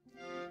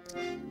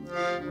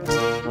 I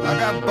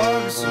got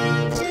bugs.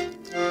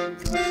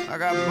 I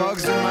got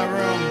bugs in my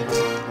room.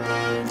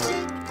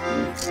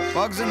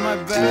 Bugs in my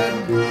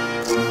bed.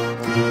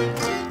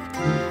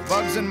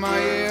 Bugs in my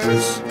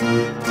ears.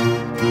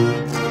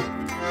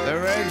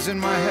 There are eggs in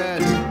my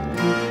head.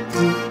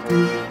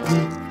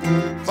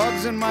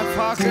 Bugs in my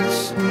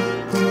pockets.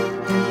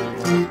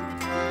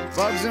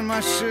 Bugs in my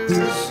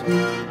shoes.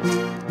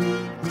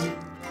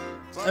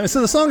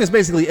 So the song is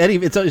basically Eddie.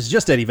 It's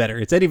just Eddie Vedder.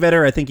 It's Eddie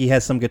Vedder. I think he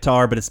has some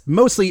guitar, but it's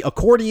mostly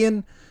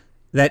accordion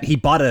that he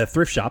bought at a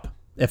thrift shop.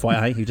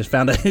 FYI, he just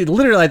found it.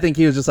 Literally, I think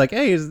he was just like,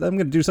 "Hey, I'm going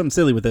to do something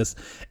silly with this,"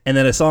 and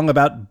then a song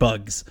about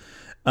bugs.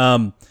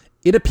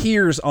 It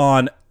appears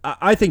on.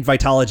 I think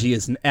Vitalogy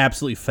is an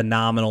absolutely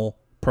phenomenal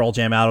Pearl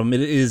Jam album.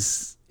 It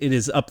is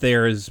up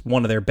there as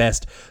one of their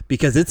best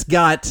because it's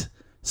got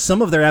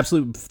some of their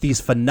these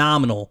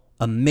phenomenal,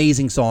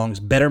 amazing songs.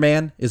 Better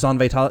Man is on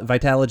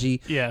Vitalogy.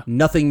 Yeah.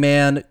 Nothing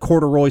Man,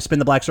 Corduroy, Spin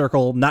the Black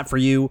Circle, Not For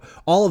You.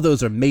 All of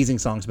those are amazing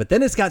songs. But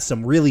then it's got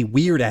some really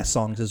weird-ass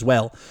songs as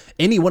well.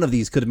 Any one of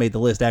these could have made the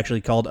list,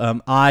 actually, called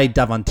I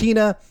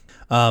Davantina,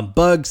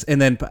 Bugs,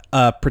 and then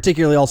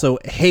particularly also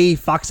Hey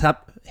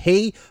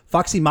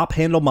Foxy Mop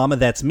Handle Mama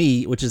That's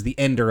Me, which is the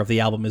ender of the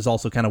album, is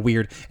also kind of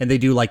weird. And they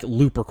do like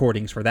loop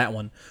recordings for that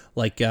one.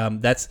 Like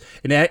that's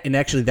and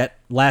actually that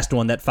last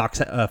one, that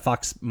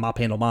Fox Mop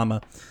Handle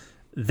Mama,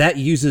 that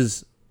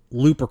uses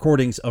loop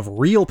recordings of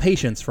real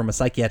patients from a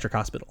psychiatric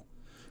hospital.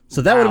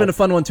 So that would have been a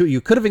fun one too.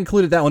 You could have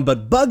included that one,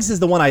 but Bugs is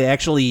the one I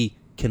actually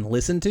can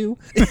listen to.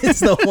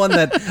 It's the one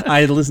that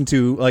I listen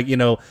to, like, you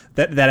know,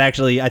 that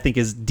actually I think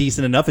is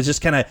decent enough. It's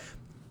just kind of,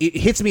 it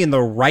hits me in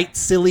the right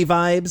silly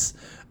vibes,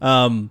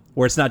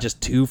 where it's not just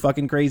too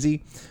fucking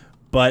crazy.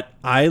 But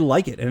I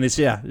like it, and it's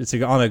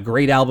on a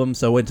great album.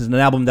 So it's an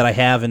album that I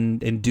have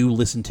and do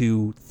listen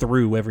to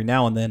through every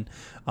now and then.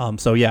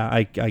 So yeah,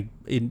 I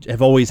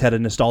have always had a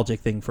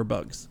nostalgic thing for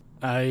Bugs.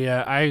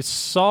 I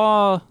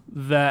saw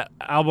that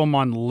album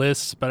on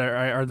lists,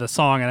 or the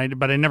song,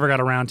 but I never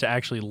got around to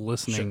actually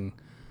listening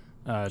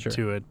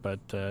to it. But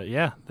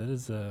yeah, that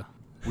is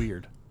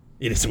weird.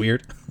 It is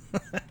weird.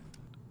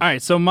 All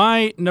right, so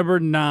my number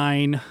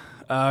 9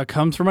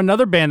 comes from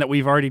another band that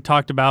we've already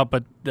talked about,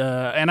 but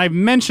and I've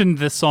mentioned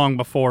this song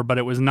before, but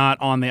it was not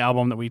on the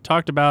album that we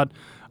talked about.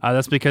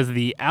 That's because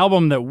the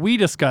album that we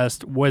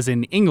discussed was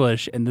in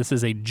English, and this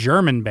is a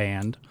German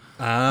band.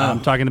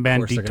 I'm talking the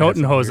band Die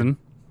Toten Hosen.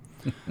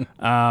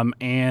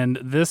 And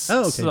this...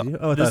 Oh, okay.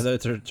 I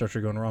thought it's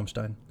going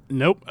Rammstein.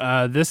 Nope.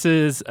 This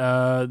is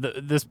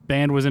this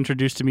band was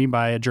introduced to me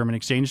by a German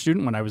exchange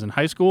student when I was in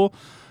high school.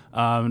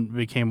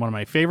 Became one of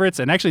my favorites.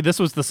 And actually, this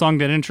was the song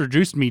that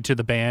introduced me to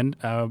the band,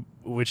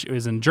 which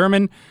is in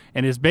German,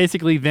 and is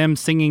basically them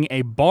singing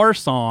a bar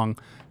song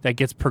that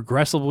gets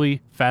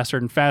progressively faster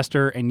and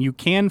faster. And you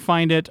can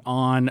find it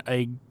on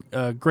a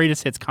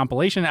greatest hits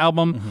compilation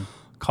album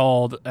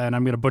called, and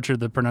I'm going to butcher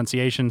the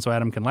pronunciation so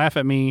Adam can laugh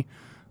at me,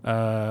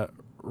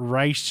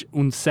 Reich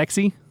und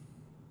Sexy.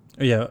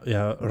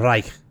 Yeah,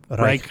 Reich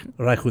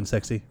und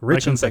Sexy.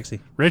 Rich and Sexy.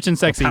 Rich and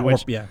Sexy,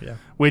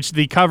 which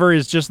the cover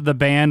is just the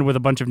band with a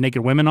bunch of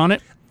naked women on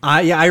it.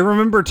 I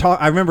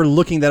remember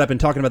looking that up and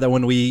talking about that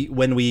when we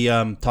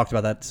talked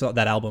about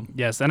that album.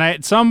 Yes, and I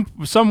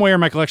somewhere in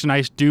my collection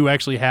I do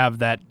actually have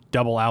that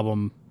double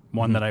album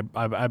one that I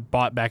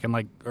bought back in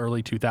like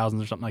early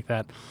 2000s or something like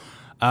that.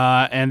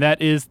 And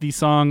that is the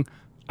song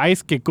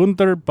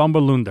Eisgekünter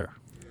Bombelunder.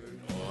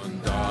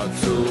 Und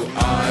dazu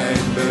ein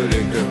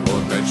belegtes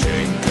Brot mit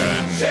Schinken.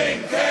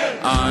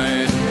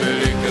 Ein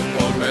belegtes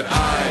Brot mit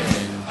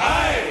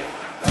Ei.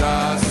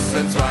 Das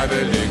sind 2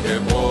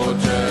 belegte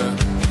Brote.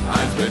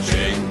 Eins mit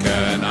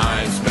Schinken,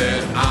 eins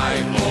mit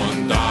Ei.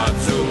 Und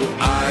dazu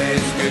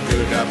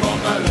eisgekühlter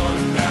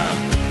Bommelunder.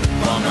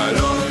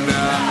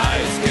 Bommelunder,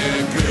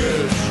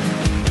 eisgekühlt.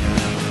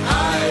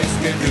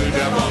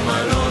 Eisgekühlter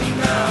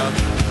Bommelunder.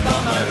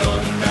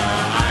 Bommelunder,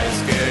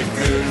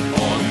 eisgekühlt.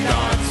 Und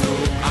dazu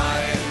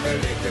ein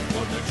belegtes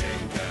Brot mit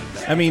Schinken.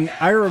 I mean,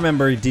 I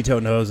remember Die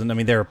Toten Hosen. I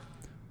mean, they're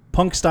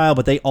punk style,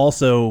 but they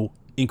also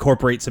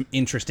incorporate some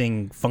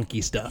interesting,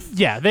 funky stuff.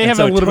 Yeah, they have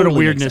a little bit of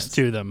weirdness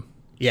to them.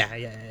 Yeah.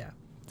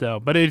 So,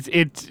 but it's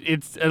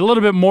a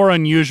little bit more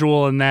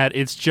unusual in that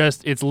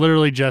it's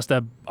literally just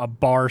a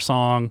bar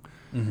song,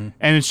 and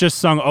it's just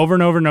sung over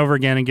and over and over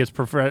again and gets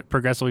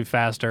progressively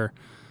faster.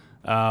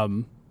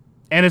 And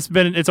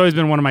it's always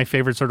been one of my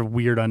favorite sort of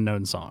weird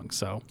unknown songs.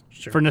 So,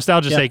 for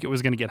nostalgia's sake, it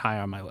was going to get high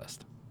on my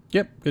list.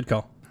 Yep, good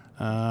call.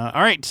 All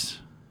right,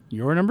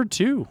 your number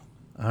 2.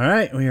 All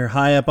right, we are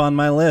high up on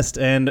my list,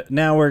 and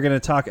now we're going to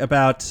talk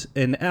about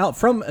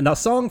a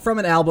song from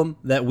an album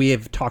that we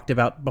have talked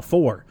about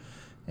before.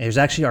 It was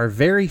actually our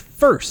very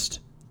first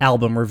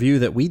album review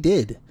that we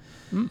did,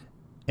 and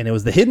it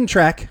was the hidden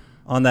track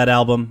on that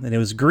album, and it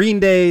was Green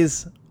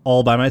Day's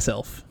All By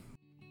Myself.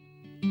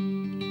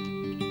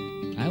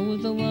 I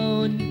was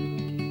alone.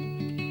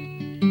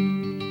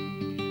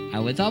 I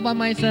was all by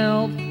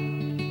myself.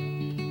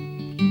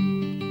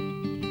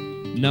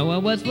 No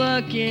one was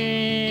looking.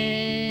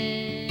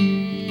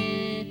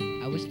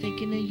 I was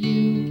thinking of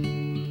you.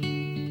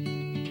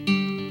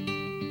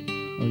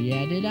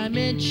 did I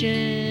mention?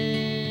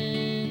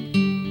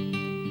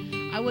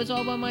 I was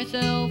all by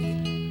myself.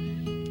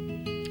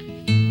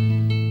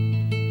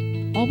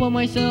 All by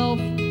myself.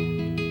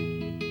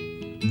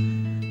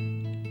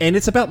 And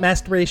it's about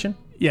masturbation.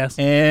 Yes.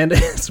 And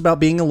it's about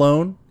being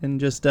alone. And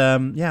just,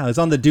 it's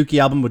on the Dookie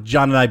album, which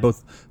John and I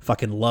both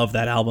fucking love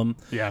that album.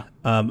 Yeah.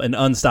 An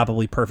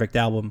unstoppably perfect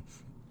album.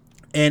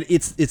 And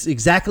it's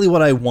exactly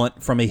what I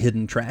want from a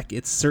hidden track.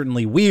 It's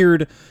certainly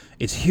weird.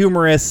 It's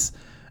humorous.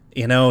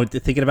 You know,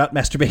 thinking about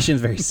masturbation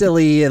is very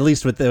silly, at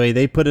least with the way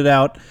they put it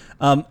out.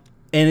 And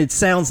it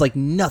sounds like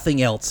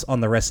nothing else on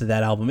the rest of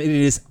that album. It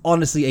is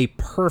honestly a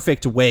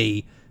perfect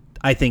way,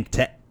 I think,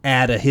 to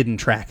add a hidden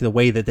track, the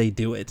way that they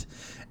do it.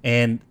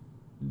 And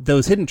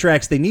those hidden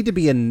tracks, they need to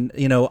be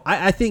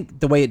I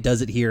think the way it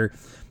does it here,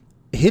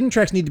 hidden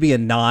tracks need to be a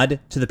nod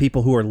to the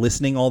people who are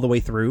listening all the way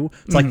through.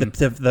 It's like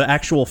the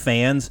actual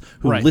fans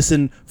who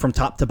listen from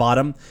top to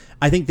bottom.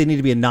 I think they need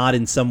to be a nod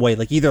in some way,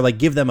 like either like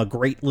give them a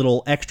great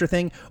little extra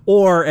thing,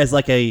 or as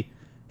like a,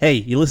 hey,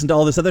 you listen to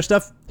all this other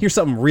stuff, here's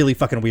something really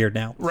fucking weird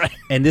now. Right.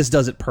 And this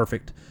does it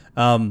perfect.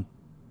 And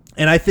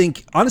I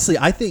think, honestly,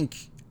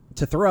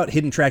 to throw out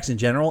hidden tracks in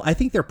general, I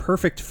think they're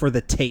perfect for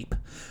the tape.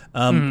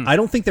 I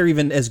don't think they're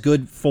even as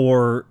good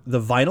for the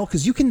vinyl,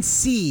 because you can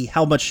see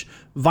how much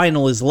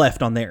vinyl is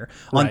left on there.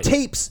 Right. On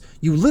tapes,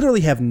 you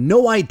literally have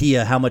no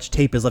idea how much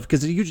tape is left,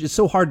 because it's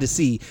so hard to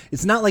see.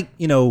 It's not like,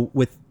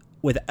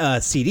 with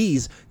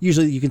CDs,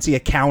 usually you can see a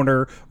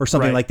counter or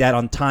something like that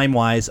on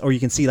time-wise, or you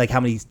can see like how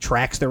many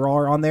tracks there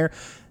are on there.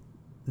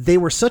 They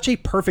were such a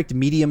perfect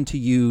medium to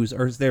use,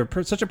 or they're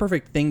such a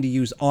perfect thing to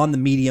use on the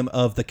medium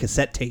of the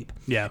cassette tape.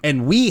 Yeah.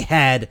 And we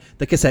had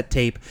the cassette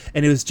tape,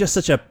 and it was just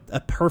such a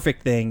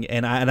perfect thing,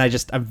 and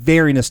I'm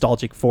very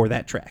nostalgic for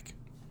that track.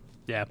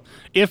 Yeah.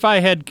 If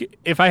I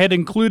had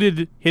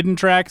included hidden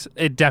tracks,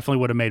 it definitely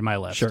would have made my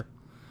list. Sure.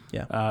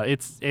 Yeah.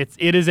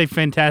 It is a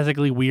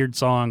fantastically weird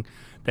song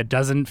that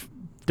doesn't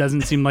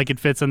seem like it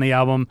fits on the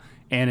album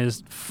and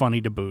is funny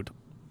to boot.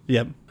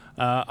 Yep.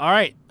 All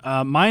right.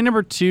 My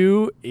number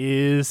 2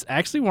 is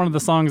actually one of the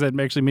songs that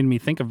actually made me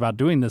think about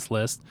doing this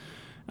list.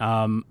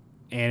 And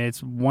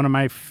it's one of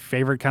my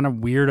favorite kind of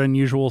weird,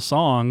 unusual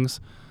songs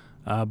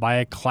by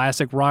a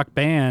classic rock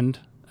band.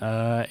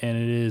 And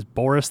it is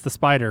Boris the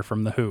Spider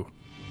from The Who.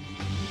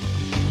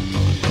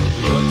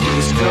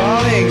 He's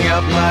crawling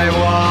up my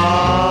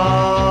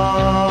wall,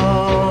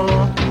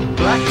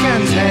 black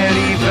and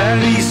hairy,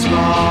 very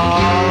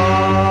small.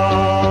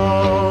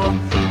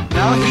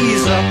 Now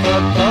he's up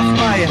above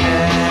my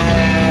head,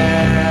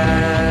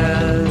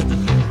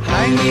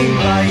 hanging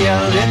by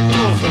a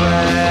little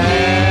thread.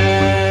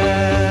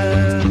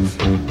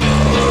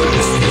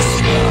 Boris the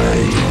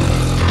Spider,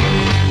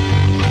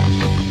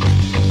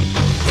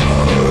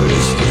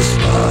 Boris the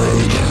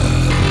Spider.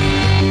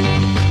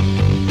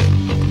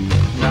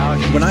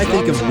 When I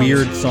think of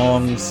weird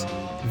songs,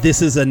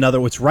 this is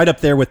another. It's right up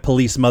there with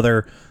Police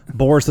Mother,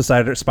 Boris the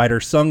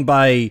Spider, sung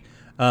by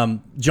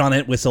John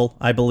Entwistle,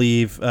 I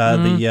believe,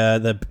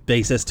 the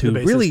bassist, who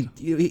really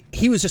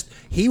he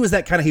was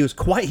that kind of, he was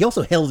quiet. He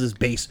also held his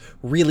bass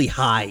really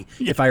high,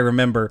 if I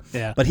remember.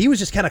 Yeah. But he was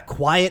just kind of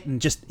quiet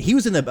and he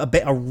was in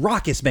a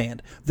raucous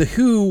band, The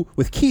Who,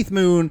 with Keith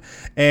Moon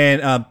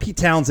and Pete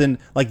Townsend.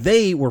 Like,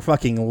 they were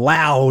fucking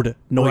loud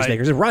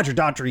noisemakers. And Roger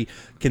Daughtry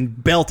can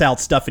belt out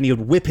stuff, and he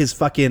would whip his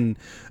fucking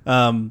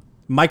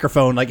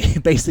microphone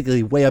like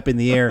basically way up in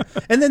the air.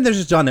 And then there's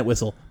just John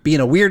Entwistle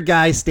being a weird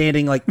guy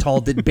standing like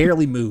tall, that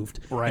barely moved.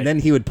 Right. And then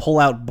he would pull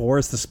out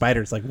Boris the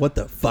Spider. It's like, what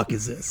the fuck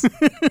is this?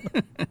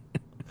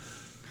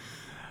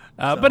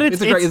 But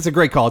it's a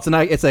great call.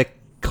 It's a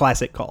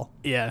classic call.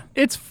 Yeah,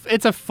 it's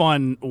a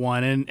fun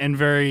one, and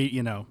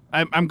very,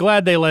 I'm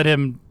glad they let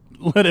him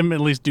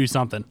at least do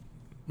something.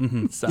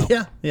 Mm-hmm. So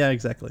yeah,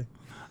 exactly.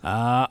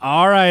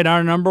 All right,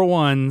 our number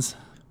ones.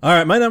 All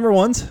right, my number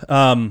ones.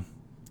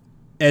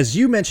 As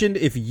you mentioned,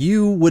 if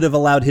you would have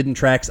allowed hidden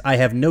tracks, I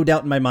have no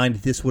doubt in my mind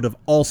this would have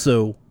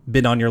also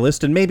been on your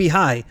list, and maybe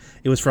high.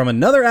 It was from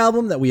another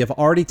album that we have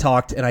already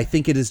talked, and I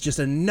think it is just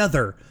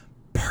another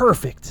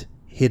perfect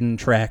hidden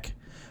track.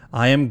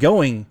 I am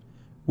going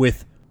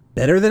with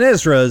Better Than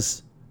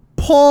Ezra's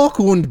Pork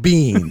und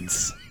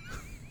Beans.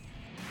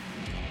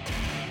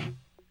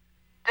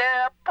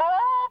 Der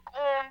Pork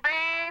und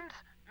Beans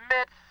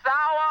mit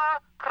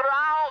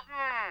Sauerkrauten.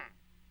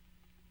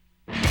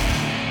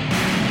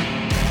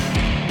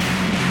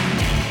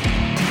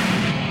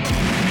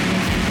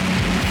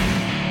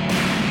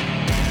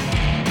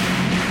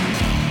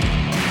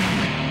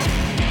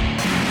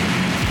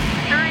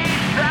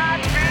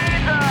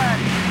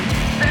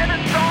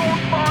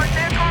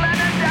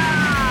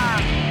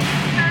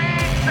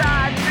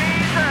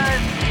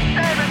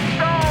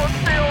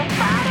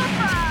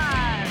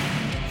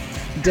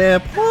 Der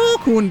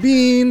Pork und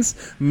Beans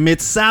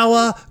mit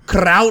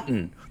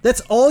Sauerkrauten.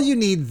 That's all you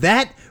need.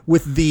 That,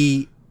 with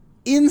the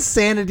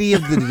insanity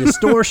of the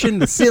distortion,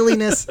 the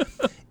silliness.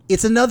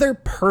 It's another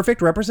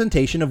perfect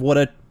representation of what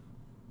a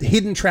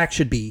hidden track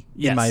should be,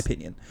 in my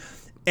opinion.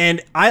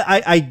 And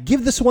I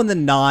give this one the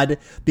nod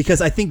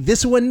because I think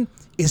this one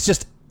is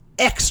just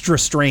extra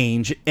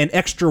strange and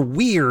extra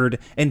weird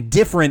and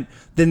different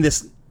than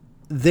this.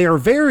 They're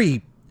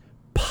very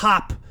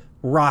pop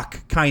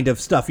rock kind of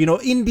stuff.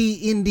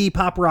 Indie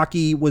pop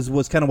rocky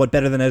was kind of what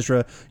Better Than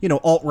Ezra,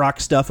 alt rock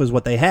stuff was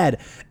what they had.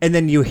 And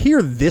then you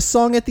hear this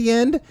song at the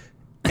end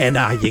and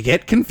you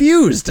get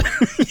confused.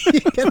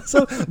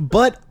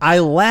 But I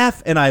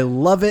laugh and I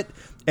love it.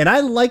 And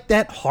I like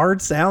that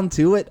hard sound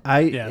to it.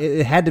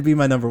 It had to be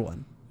my number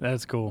one.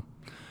 That's cool.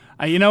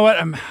 You know what?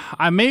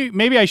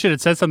 Maybe I should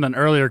have said something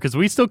earlier because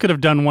we still could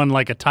have done one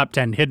like a top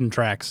 10 hidden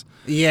tracks.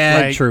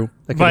 Yeah, right? True.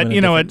 But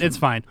you know what? It's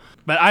fine.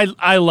 But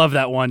I love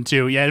that one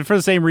too. Yeah, for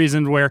the same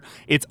reason where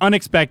it's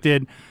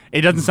unexpected.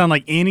 It doesn't sound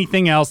like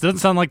anything else. It doesn't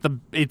sound like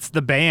it's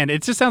the band.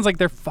 It just sounds like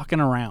they're fucking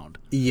around.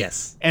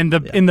 Yes. And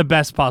in the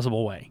best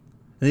possible way.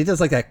 And he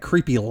does like that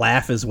creepy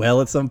laugh as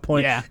well at some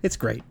point. Yeah. It's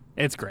great.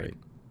 It's great.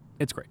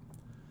 It's great.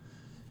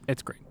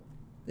 It's great.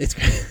 It's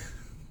great.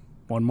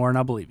 One more and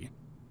I'll believe you.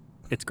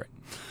 It's great.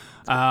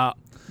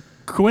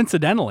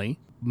 Coincidentally,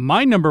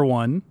 my number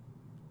one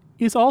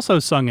is also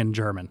sung in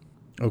German.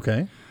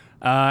 Okay.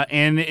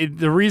 And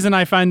the reason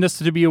I find this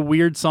to be a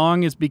weird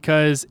song is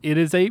because it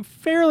is I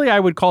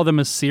would call them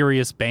a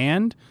serious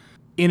band.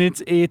 And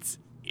it's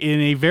in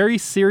a very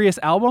serious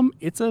album.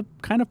 It's a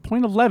kind of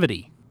point of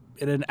levity.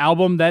 In an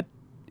album that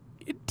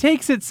it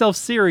takes itself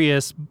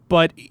serious,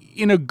 but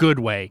in a good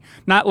way.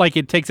 Not like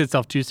it takes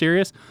itself too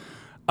serious,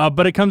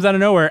 but it comes out of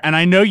nowhere. And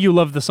I know you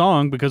love the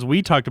song because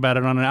we talked about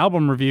it on an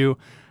album review,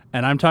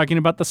 and I'm talking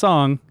about the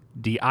song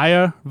Die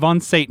Eier von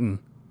Satan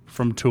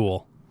from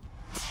Tool.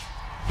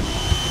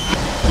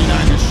 In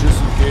eine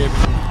Schüssel geben,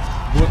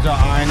 Butter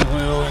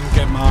einrühren,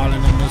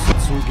 gemahlene Nüsse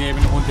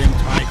zugeben und den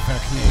Teig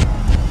verkneten.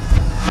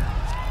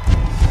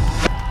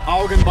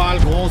 Augenball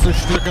große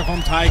Stücke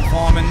vom Teig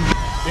formen,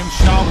 im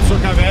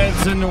Staubzucker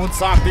wälzen und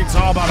sagt die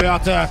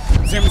Zauberwörter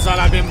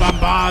Simsalabim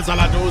Bamba,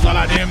 Salado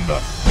Saladim.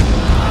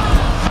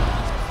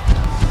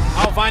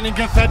 Auf ein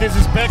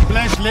gefettetes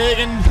Backblech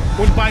legen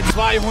und bei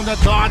 200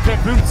 Grad für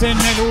 15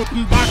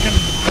 Minuten backen.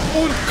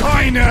 Und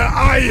keine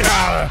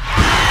Eier!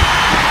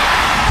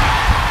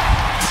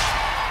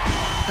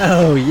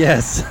 Oh,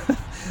 yes.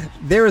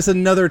 There is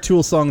another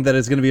Tool song that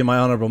is going to be in my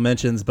honorable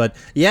mentions, but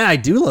yeah, I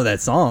do love that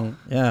song.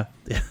 Yeah.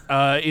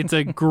 It's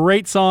a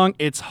great song.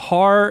 It's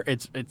hard.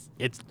 It's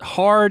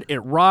hard. It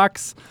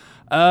rocks.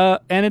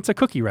 And it's a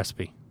cookie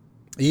recipe.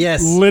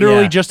 Yes.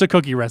 Literally just a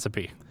cookie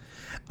recipe.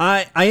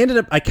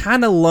 I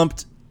kind of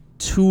lumped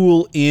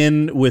Tool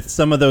in with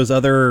some of those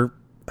other,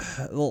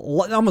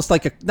 almost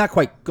like not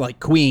quite like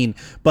Queen,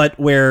 but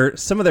where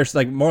some of their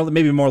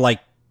maybe more like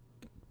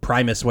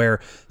Primus,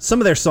 where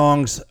some of their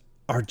songs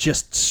are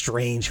just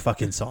strange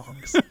fucking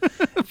songs.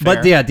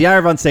 But yeah, Die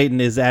Eier von Satan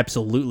is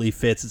absolutely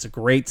fits. It's a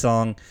great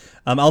song.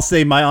 I'll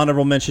say my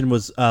honorable mention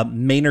was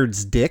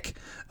Maynard's Dick,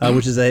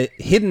 which is a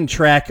hidden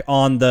track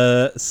on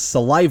the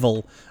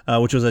Salival,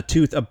 which was a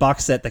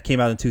box set that came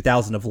out in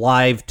 2000 of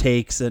live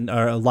takes and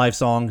live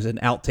songs and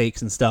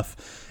outtakes and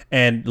stuff.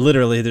 And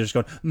literally, they're just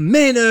going,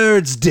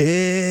 Maynard's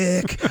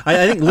Dick.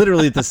 I think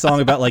literally the song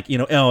about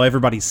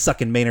everybody's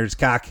sucking Maynard's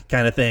cock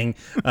kind of thing.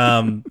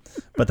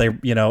 But they,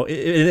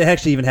 it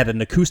actually even had an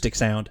acoustic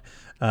sound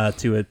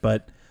to it.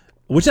 But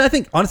which I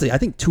think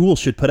Tool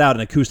should put out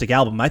an acoustic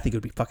album. I think it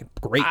would be fucking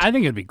great. I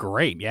think it'd be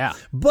great. Yeah.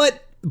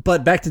 But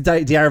back to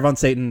Die Eier von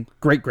Satan.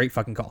 Great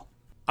fucking call.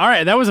 All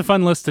right, that was a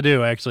fun list to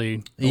do.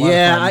 Actually.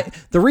 Yeah,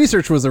 the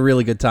research was a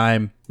really good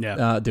time.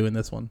 Yeah. Doing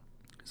this one.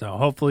 So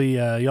hopefully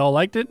y'all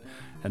liked it.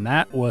 And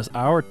that was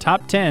our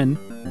top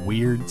 10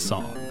 weird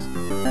songs.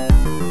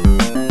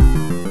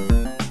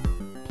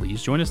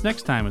 Please join us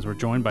next time as we're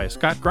joined by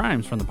Scott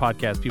Grimes from the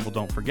podcast People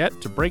Don't Forget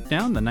to break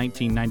down the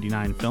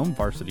 1999 film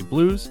Varsity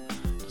Blues,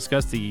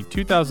 discuss the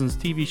 2000s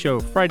TV show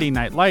Friday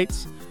Night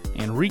Lights,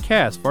 and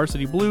recast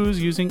Varsity Blues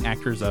using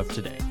actors of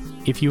today.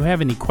 If you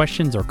have any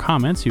questions or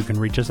comments, you can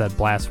reach us at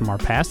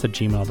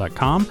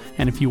blastfromourpast@gmail.com.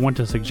 And if you want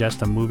to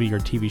suggest a movie or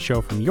TV show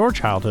from your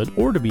childhood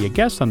or to be a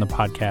guest on the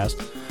podcast,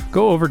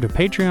 go over to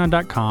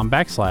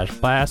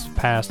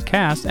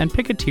patreon.com/blastpastcast and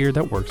pick a tier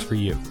that works for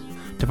you.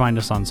 To find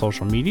us on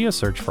social media,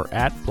 search for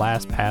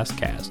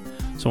 @blastpastcast.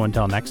 So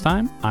until next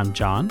time, I'm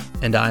John.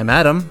 And I'm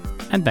Adam.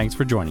 And thanks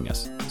for joining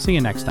us. See you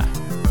next time.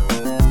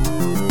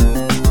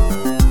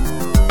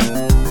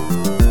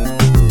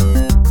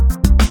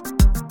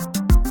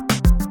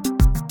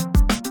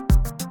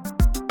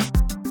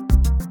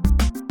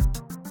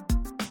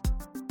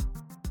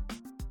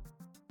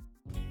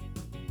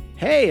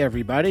 Hey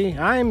everybody,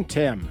 I'm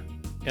Tim.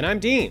 And I'm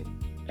Dean.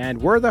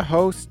 And we're the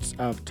hosts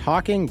of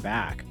Talking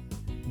Back.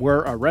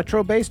 We're a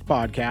retro-based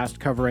podcast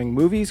covering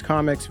movies,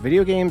 comics,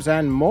 video games,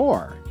 and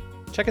more.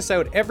 Check us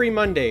out every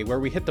Monday where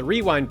we hit the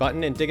rewind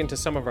button and dig into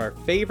some of our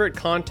favorite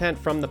content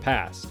from the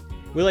past.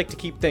 We like to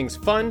keep things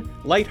fun,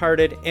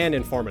 lighthearted, and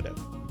informative.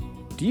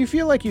 Do you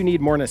feel like you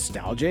need more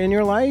nostalgia in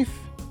your life?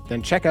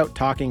 Then check out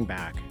Talking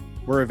Back.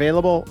 We're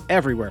available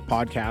everywhere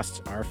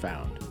podcasts are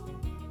found.